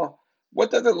 Well,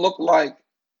 what does it look like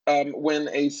when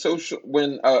a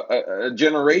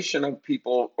generation of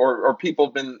people, or people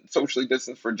have been socially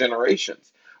distanced for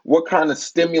generations? What kind of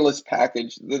stimulus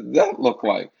package does that look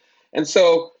like? And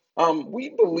so we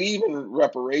believe in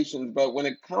reparations, but when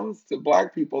it comes to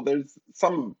Black people, there's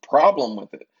some problem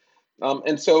with it.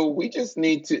 And so we just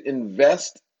need to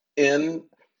invest in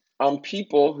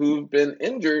people who've been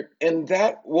injured, and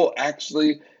that will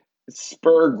actually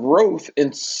spur growth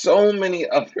in so many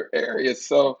other areas.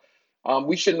 So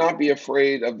we should not be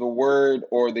afraid of the word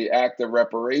or the act of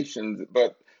reparations.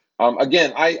 But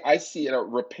again, I see a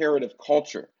reparative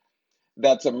culture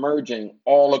that's emerging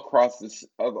all across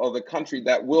the country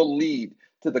that will lead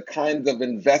to the kinds of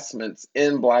investments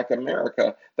in Black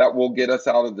America that will get us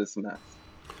out of this mess.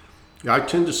 Yeah, I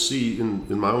tend to see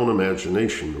in my own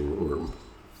imagination, or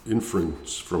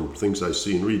inference from things I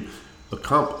see and read,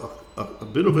 a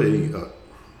bit of a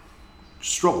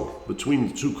struggle between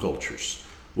the two cultures.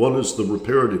 One is the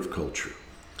reparative culture.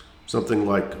 Something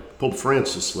like Pope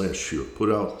Francis last year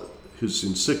put out his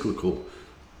encyclical,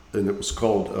 and it was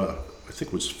called, I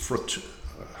think it was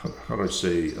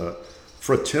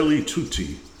Fratelli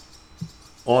Tutti,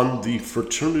 on the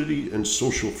fraternity and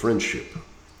social friendship.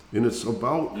 And it's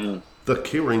about the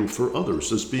caring for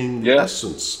others as being the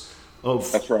essence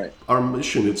of our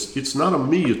mission. It's not a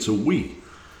me, it's a we,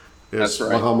 as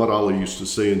Muhammad Ali used to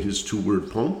say in his 2-word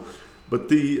poem. But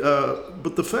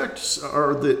the facts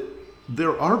are that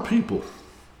there are people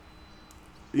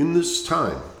in this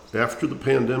time, after the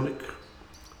pandemic,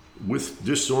 with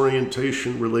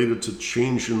disorientation related to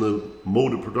change in the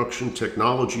mode of production,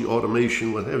 technology,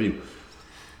 automation, what have you,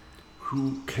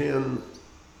 who can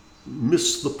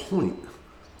miss the point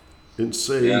and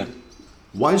say,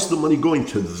 why is the money going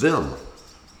to them?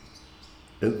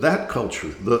 And that culture,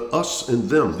 the us and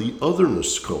them, the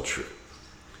otherness culture,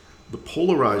 the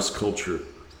polarized culture,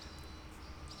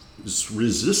 is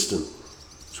resistant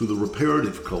to the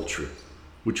reparative culture,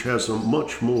 which has a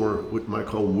much more what you might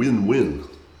call win-win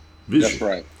vision. That's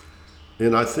right.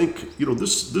 And I think,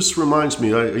 this reminds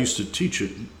me, I used to teach at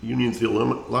Union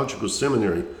Theological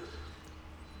Seminary,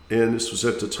 and this was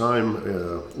at the time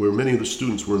where many of the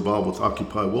students were involved with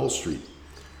Occupy Wall Street.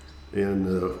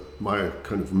 And my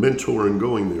kind of mentor in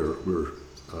going there were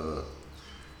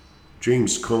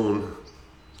James Cone,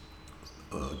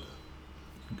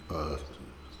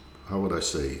 how would I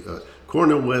say,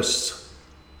 Cornel West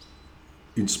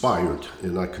inspired,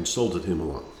 and I consulted him a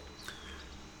lot.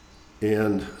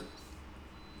 And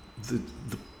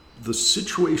the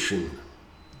situation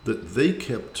that they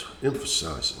kept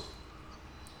emphasizing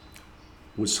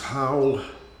was how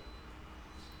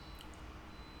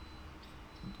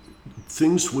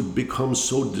things would become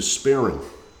so despairing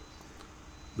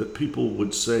that people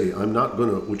would say, I'm not going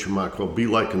to, what you might call, be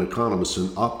like an economist and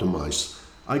optimize.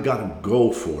 I got to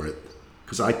go for it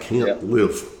because I can't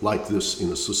live like this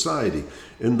in a society.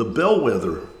 And the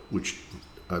bellwether, which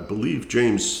I believe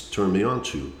James turned me on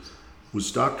to,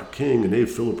 was Dr. King and A.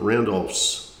 Philip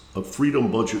Randolph's A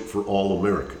Freedom Budget for All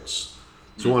Americans.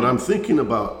 So when I'm thinking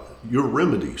about your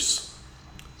remedies,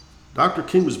 Dr.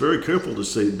 King was very careful to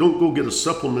say, don't go get a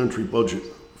supplementary budget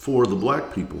for the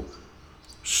black people.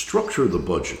 Structure the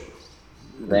budget.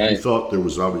 Right. He thought there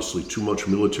was obviously too much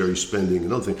military spending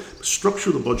and other things.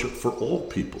 Structure the budget for all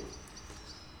people.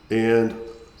 And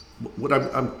what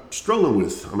I'm struggling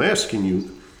with, I'm asking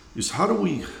you, is how do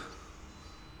we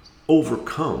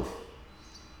overcome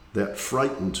that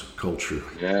frightened culture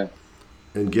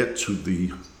and get to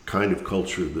the kind of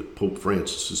culture that Pope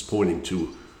Francis is pointing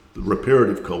to, the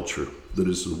reparative culture that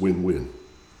is a win-win?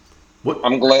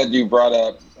 I'm glad you brought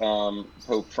up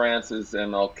Pope Francis,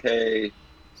 MLK,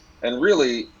 and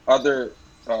really other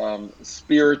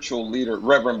spiritual leader.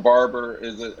 Reverend Barber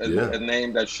is a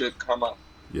name that should come up.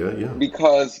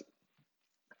 Because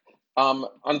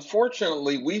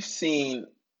unfortunately, we've seen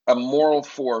a moral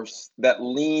force that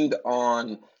leaned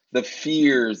on the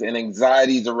fears and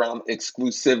anxieties around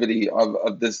exclusivity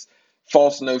of this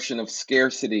false notion of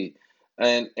scarcity.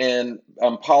 And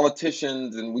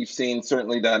politicians, and we've seen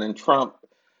certainly that in Trump,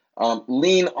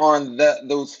 lean on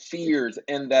those fears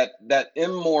and that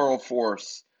immoral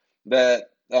force that,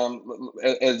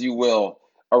 as you will,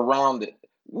 around it.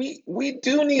 We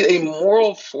do need a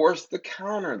moral force to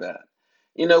counter that.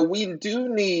 We do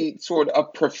need sort of a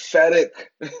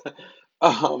prophetic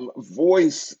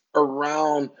voice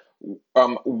around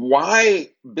why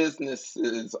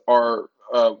businesses are,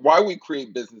 why we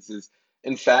create businesses,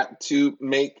 in fact, to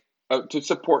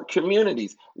support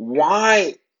communities.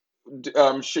 Why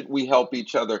should we help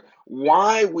each other?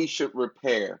 Why we should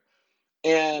repair?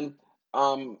 And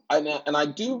I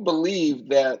do believe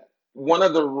that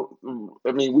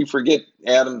we forget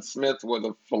Adam Smith was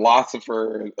a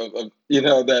philosopher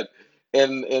that,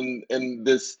 and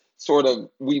this sort of,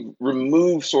 we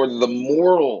remove sort of the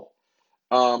moral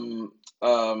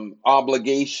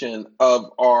obligation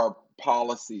of our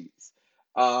policies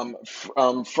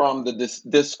from the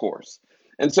discourse.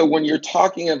 And so when you're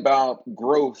talking about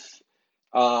growth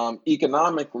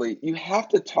economically, you have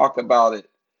to talk about it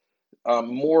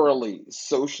morally,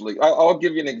 socially. I'll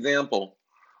give you an example.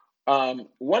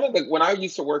 When I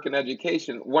used to work in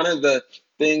education, one of the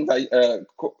things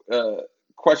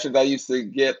questions I used to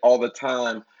get all the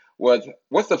time was,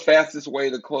 what's the fastest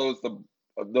way to close the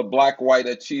black-white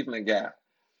achievement gap?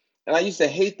 And I used to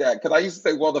hate that, because I used to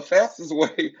say, well, the fastest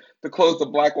way to close the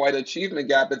black-white achievement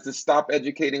gap is to stop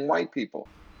educating white people.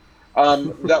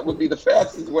 That would be the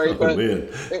fastest way, but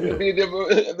it would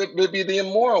be the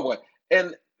immoral way.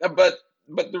 And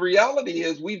but the reality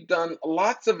is, we've done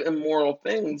lots of immoral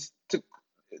things,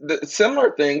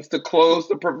 similar things, to close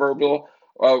the proverbial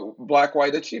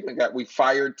black-white achievement gap. We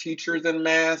fired teachers en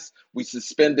masse. We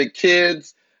suspended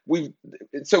kids.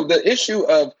 So the issue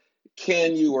of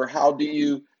can you or how do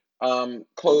you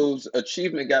close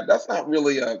achievement gap, that's not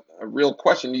really a real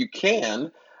question. You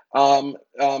can,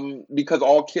 because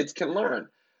all kids can learn.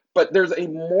 But there's a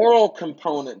moral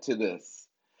component to this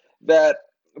that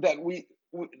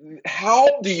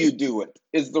how do you do it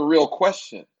is the real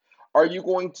question. Are you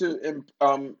going to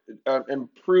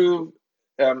improve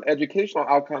educational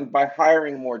outcomes by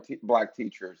hiring more black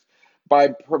teachers, by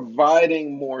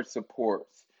providing more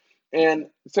supports? And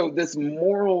so this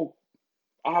moral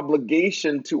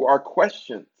obligation to our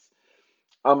questions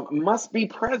must be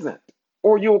present,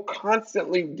 or you'll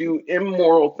constantly do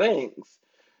immoral things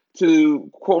to,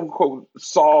 quote unquote,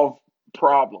 solve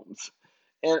problems.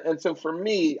 And so for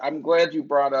me, I'm glad you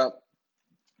brought up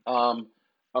um,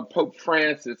 Pope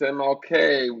Francis,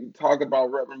 MLK. We talk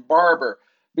about Reverend Barber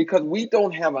because we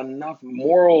don't have enough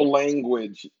moral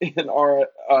language in our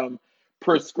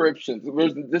prescriptions.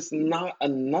 There's just not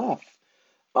enough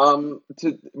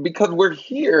to because we're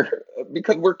here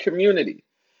because we're community,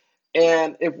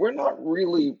 and if we're not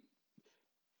really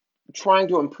trying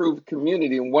to improve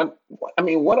community, and I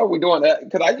mean, what are we doing?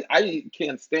 Because I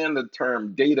can't stand the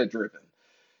term data driven.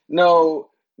 No,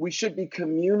 we should be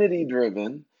community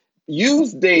driven.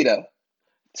 Use data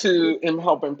to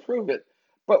help improve it,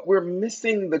 but we're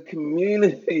missing the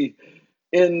community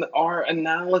in our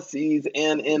analyses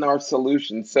and in our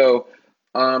solutions. So,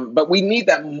 but we need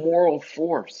that moral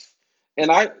force. And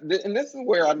this is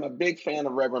where I'm a big fan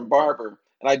of Reverend Barber,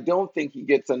 and I don't think he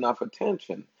gets enough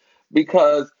attention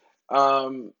because,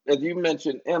 as you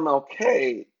mentioned,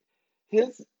 MLK,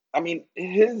 his,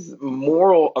 his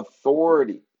moral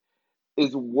authority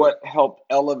is what helped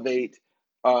elevate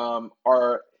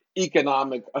our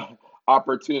economic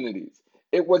opportunities.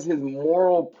 It was his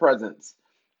moral presence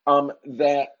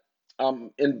that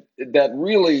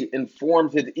really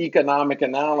informed his economic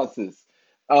analysis,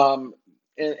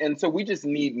 and so we just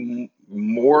need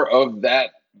more of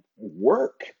that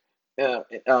work,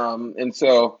 and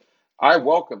so I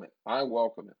welcome it. I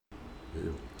welcome it.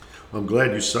 Yeah. I'm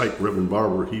glad you cite Reverend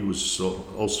Barber. He was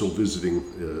also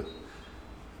visiting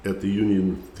at the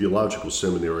Union Theological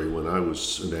Seminary when I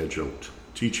was an adjunct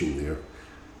teaching there,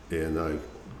 and I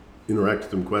interacted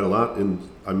with him quite a lot. And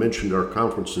I mentioned our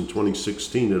conference in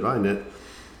 2016 at INET.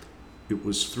 It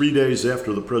was 3 days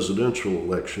after the presidential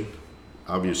election.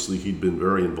 Obviously, he'd been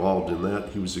very involved in that.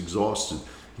 He was exhausted.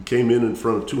 He came in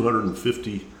front of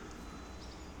 250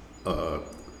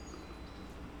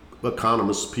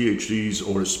 economists, PhDs,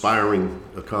 or aspiring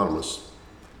economists.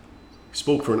 He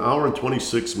spoke for an hour and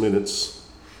 26 minutes,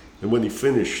 and when he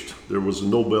finished, there was a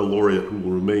Nobel laureate who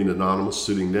will remain anonymous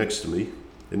sitting next to me,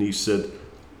 and he said,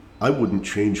 "I wouldn't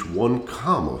change one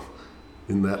comma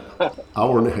in that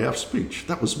hour and a half speech."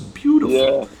 That was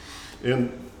beautiful. Yeah.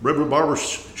 And Reverend Barber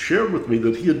shared with me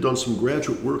that he had done some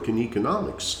graduate work in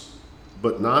economics,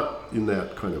 but not in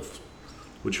that kind of,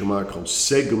 which you might call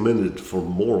segmented for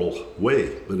moral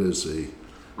way, but as a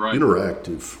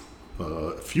interactive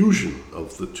fusion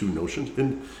of the two notions.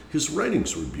 And his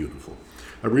writings were beautiful.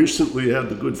 I recently had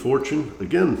the good fortune,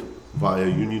 again via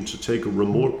Union, to take a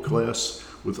remote class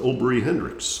with Aubrey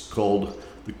Hendricks called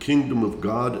The Kingdom of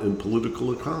God and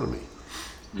Political Economy.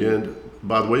 And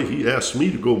by the way, he asked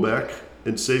me to go back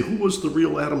and say, who was the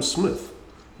real Adam Smith?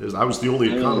 As I was the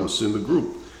only economist in the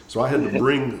group. So I had to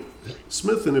bring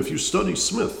Smith, and if you study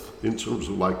Smith in terms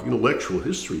of like intellectual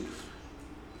history,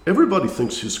 everybody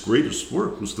thinks his greatest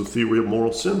work was the theory of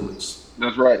moral sentiments.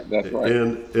 That's right. That's right.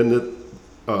 And that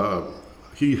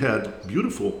he had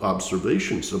beautiful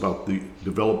observations about the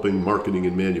developing marketing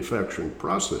and manufacturing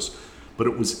process, but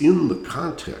it was in the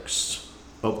context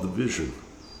of the vision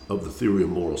of the theory of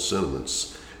moral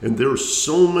sentiments. And there are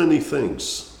so many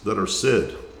things that are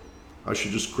said. I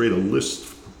should just create a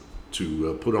list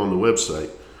to put on the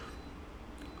website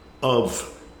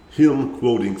of him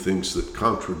quoting things that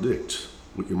contradict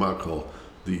what you might call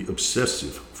the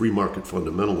obsessive free market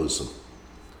fundamentalism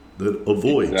that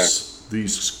avoids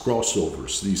these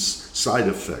crossovers, these side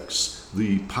effects,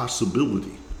 the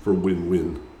possibility for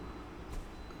win-win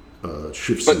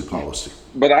shifts in policy.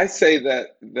 But I say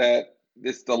that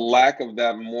it's the lack of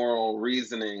that moral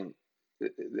reasoning,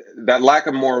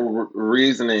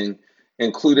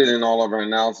 included in all of our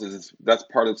analysis. That's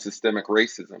part of systemic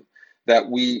racism. That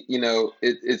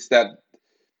it's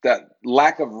that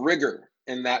lack of rigor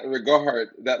in that regard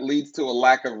that leads to a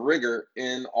lack of rigor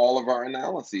in all of our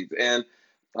analyses. And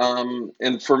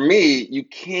for me, you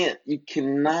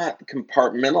cannot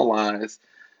compartmentalize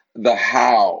the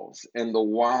hows and the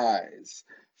whys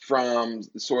from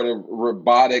sort of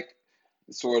robotic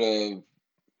sort of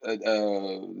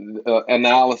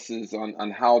analysis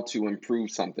on how to improve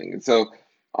something. And so,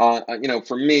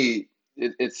 for me,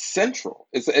 it's central.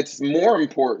 It's more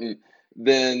important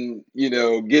than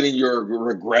getting your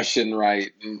regression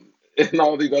right and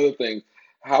all these other things.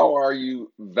 How are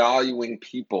you valuing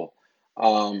people?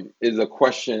 Is a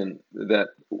question that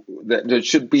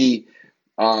should be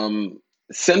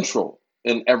central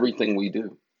in everything we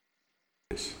do.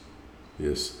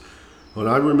 Yes. Well,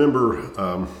 I remember,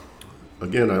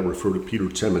 again, I refer to Peter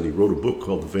Temin. He wrote a book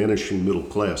called The Vanishing Middle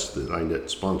Class that INET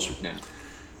sponsored. Yeah.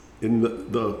 In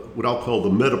the what I'll call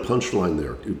the meta punchline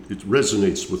there, it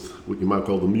resonates with what you might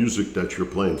call the music that you're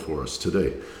playing for us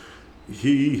today.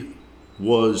 He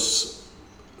was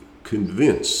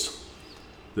convinced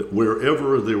that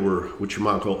wherever there were what you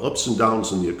might call ups and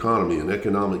downs in the economy and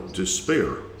economic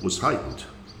despair was heightened,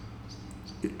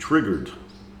 it triggered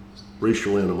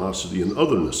racial animosity and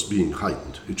otherness being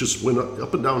heightened. It just went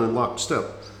up and down in lockstep,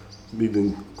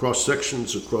 meaning cross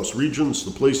sections, across regions,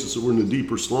 the places that were in the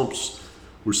deeper slumps,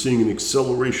 we're seeing an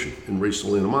acceleration in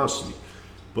racial animosity.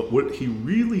 But what he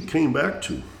really came back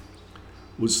to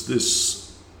was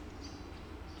this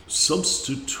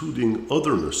substituting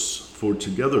otherness for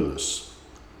togetherness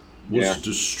was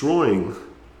destroying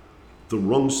the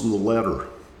rungs in the ladder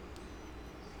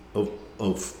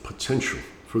of potential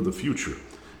for the future.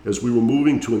 As we were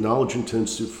moving to a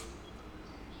knowledge-intensive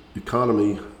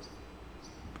economy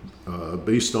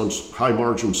based on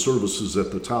high-margin services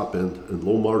at the top end and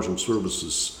low-margin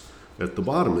services at the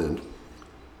bottom end,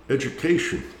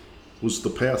 education was the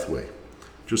pathway.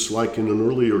 Just like in an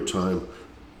earlier time,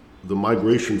 the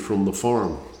migration from the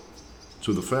farm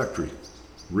to the factory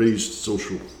raised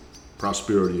social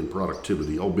prosperity and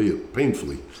productivity, albeit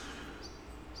painfully.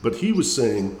 But he was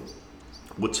saying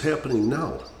what's happening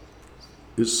now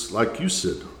is, like you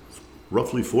said,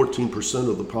 roughly 14%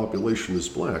 of the population is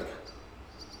black,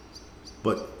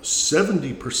 but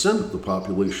 70% of the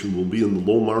population will be in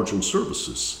the low margin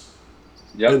services.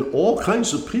 Yep. And all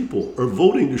kinds of people are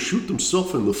voting to shoot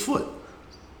themselves in the foot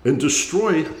and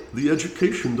destroy the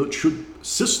education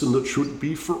system that should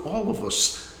be for all of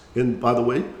us. And by the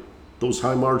way, those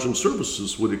high margin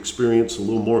services would experience a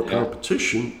little more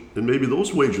competition, and maybe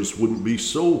those wages wouldn't be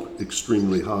so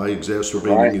extremely high,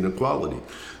 exacerbating inequality.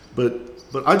 But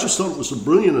I just thought it was a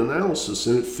brilliant analysis,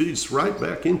 and it feeds right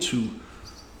back into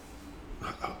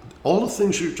all the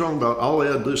things you're talking about. I'll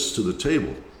add this to the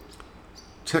table.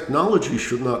 Technology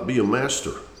should not be a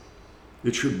master.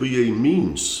 It should be a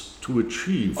means to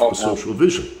achieve a social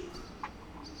vision.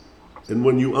 And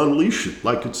when you unleash it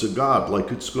like it's a god,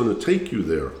 like it's going to take you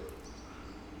there,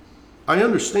 I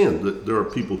understand that there are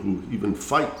people who even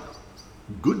fight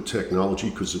good technology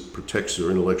because it protects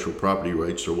their intellectual property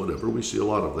rights or whatever. We see a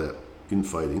lot of that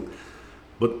infighting.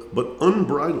 But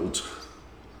unbridled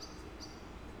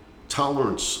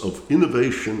tolerance of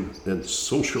innovation and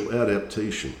social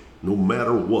adaptation, no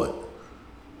matter what,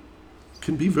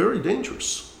 can be very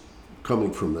dangerous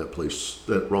coming from that place,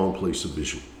 that wrong place of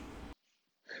vision.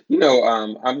 You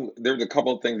know, there's a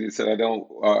couple of things you said.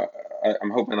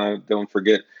 I'm hoping I don't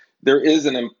forget. There is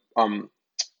an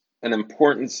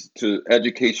importance to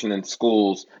education in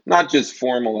schools, not just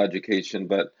formal education,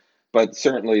 but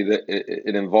certainly that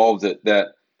it involves it. That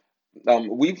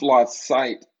we've lost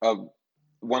sight of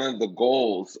one of the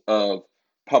goals of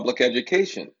public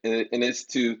education, and it's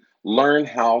to learn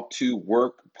how to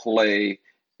work, play,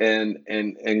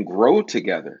 and grow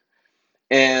together.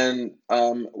 And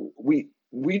we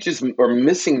just are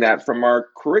missing that from our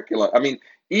curricula. I mean,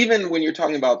 even when you're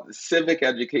talking about civic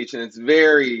education, it's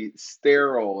very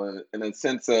sterile in a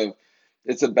sense of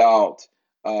it's about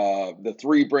the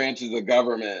three branches of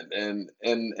government and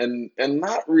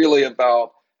not really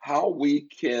about how we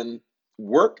can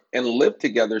work and live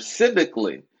together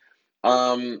civically,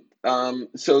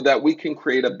 so that we can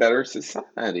create a better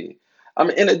society.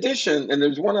 In addition, and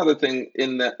there's one other thing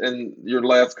in your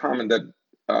last comment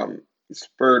that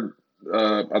spurred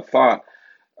a thought.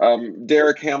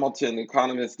 Derek Hamilton,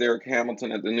 economist Derek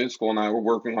Hamilton at the New School, and I were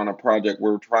working on a project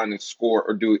where we're trying to score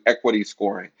or do equity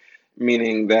scoring,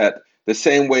 meaning that the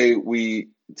same way we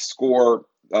score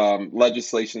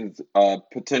legislation's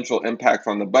potential impacts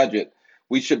on the budget,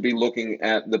 we should be looking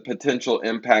at the potential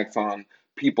impacts on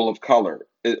people of color.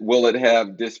 Will it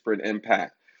have disparate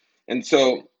impact? And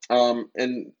so,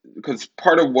 and because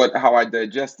part of how I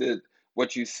digested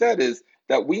what you said is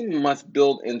that we must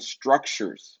build in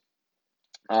structures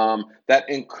that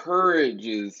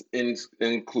encourages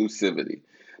inclusivity.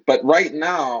 But right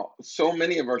now, so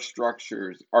many of our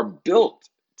structures are built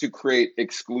to create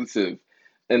exclusive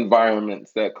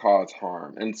environments that cause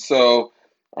harm. And so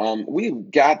we've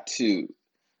got to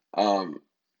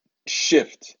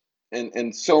shift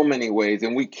in so many ways,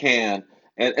 and we can.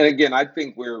 And again, I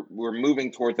think we're moving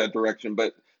towards that direction.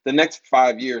 But the next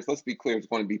 5 years, let's be clear, it's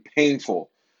going to be painful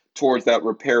towards that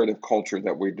reparative culture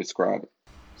that we're describing.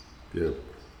 Yeah.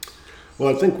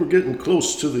 Well, I think we're getting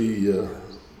close to the,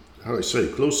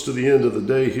 close to the end of the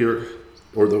day here,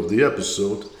 or the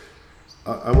episode.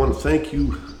 I want to thank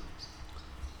you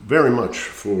very much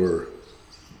for,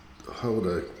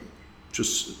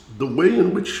 just the way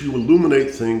in which you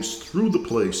illuminate things through the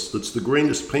place that's the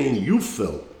greatest pain you've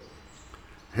felt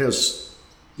has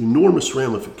enormous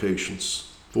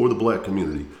ramifications for the Black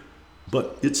community.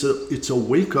 But it's a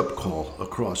wake-up call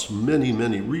across many,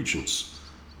 many regions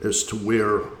as to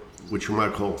where, which you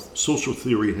might call social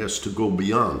theory, has to go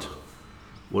beyond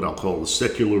what I'll call a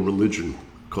secular religion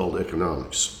called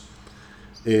economics.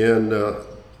 And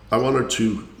I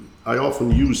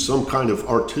often use some kind of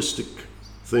artistic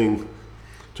thing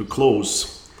to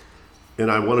close, and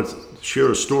I wanted to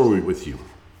share a story with you.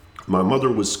 My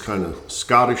mother was kind of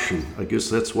Scottish, and I guess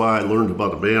that's why I learned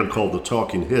about a band called the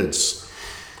Talking Heads,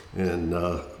 and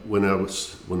when I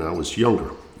was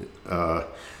younger.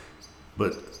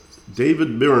 But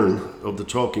David Byrne of the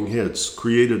Talking Heads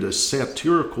created a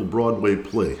satirical Broadway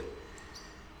play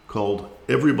called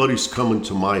Everybody's Coming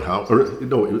to My House,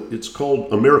 it's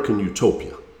called American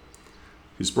Utopia.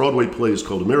 His Broadway play is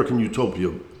called American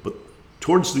Utopia, but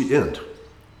towards the end,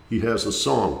 he has a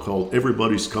song called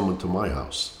Everybody's Coming to My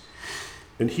House.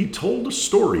 And he told a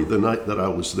story the night that I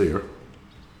was there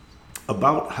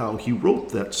about how he wrote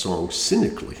that song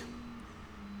cynically.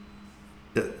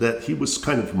 That he was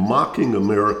kind of mocking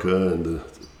America and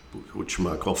what you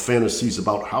might call fantasies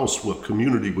about how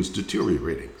community was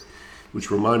deteriorating,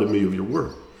 which reminded me of your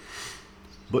work.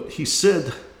 But he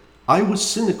said, I was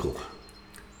cynical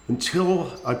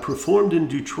until I performed in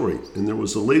Detroit, and there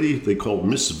was a lady they called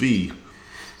Miss V,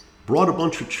 brought a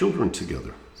bunch of children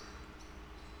together.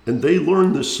 And they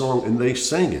learned this song and they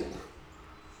sang it.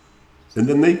 And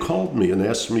then they called me and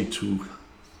asked me to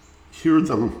hear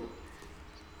them,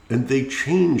 and they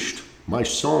changed my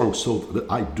song so that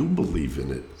I do believe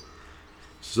in it.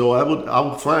 So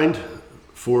I'll find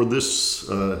for this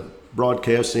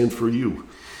broadcast and for you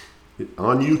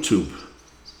on YouTube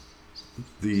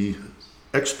the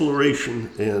exploration,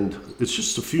 and it's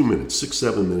just a few minutes,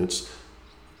 6-7 minutes,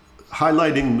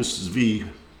 highlighting Mrs. V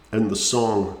and the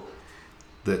song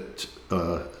that,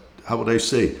 how would I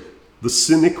say, the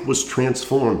cynic was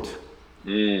transformed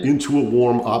into a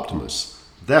warm optimist.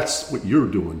 That's what you're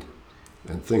doing,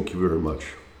 and thank you very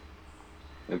much.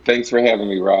 And thanks for having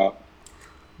me, Rob.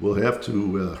 We'll have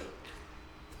to,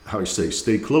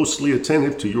 stay closely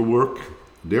attentive to your work,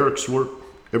 Derek's work,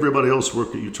 everybody else's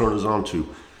work that you turn us on to.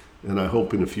 And I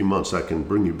hope in a few months I can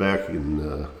bring you back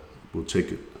and we'll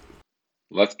take it.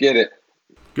 Let's get it.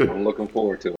 Good. I'm looking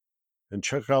forward to it. And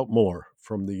check out more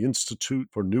from the Institute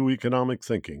for New Economic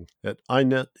Thinking at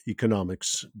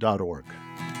ineteconomics.org.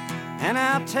 And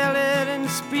I'll tell it and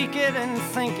speak it and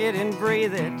think it and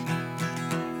breathe it,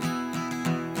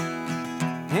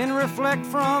 and reflect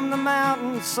from the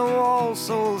mountains so all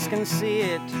souls can see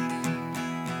it.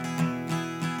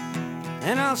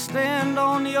 And I'll stand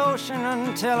on the ocean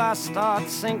until I start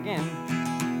sinking,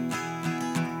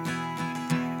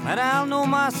 but I'll know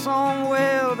my song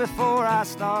well before I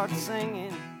start singing.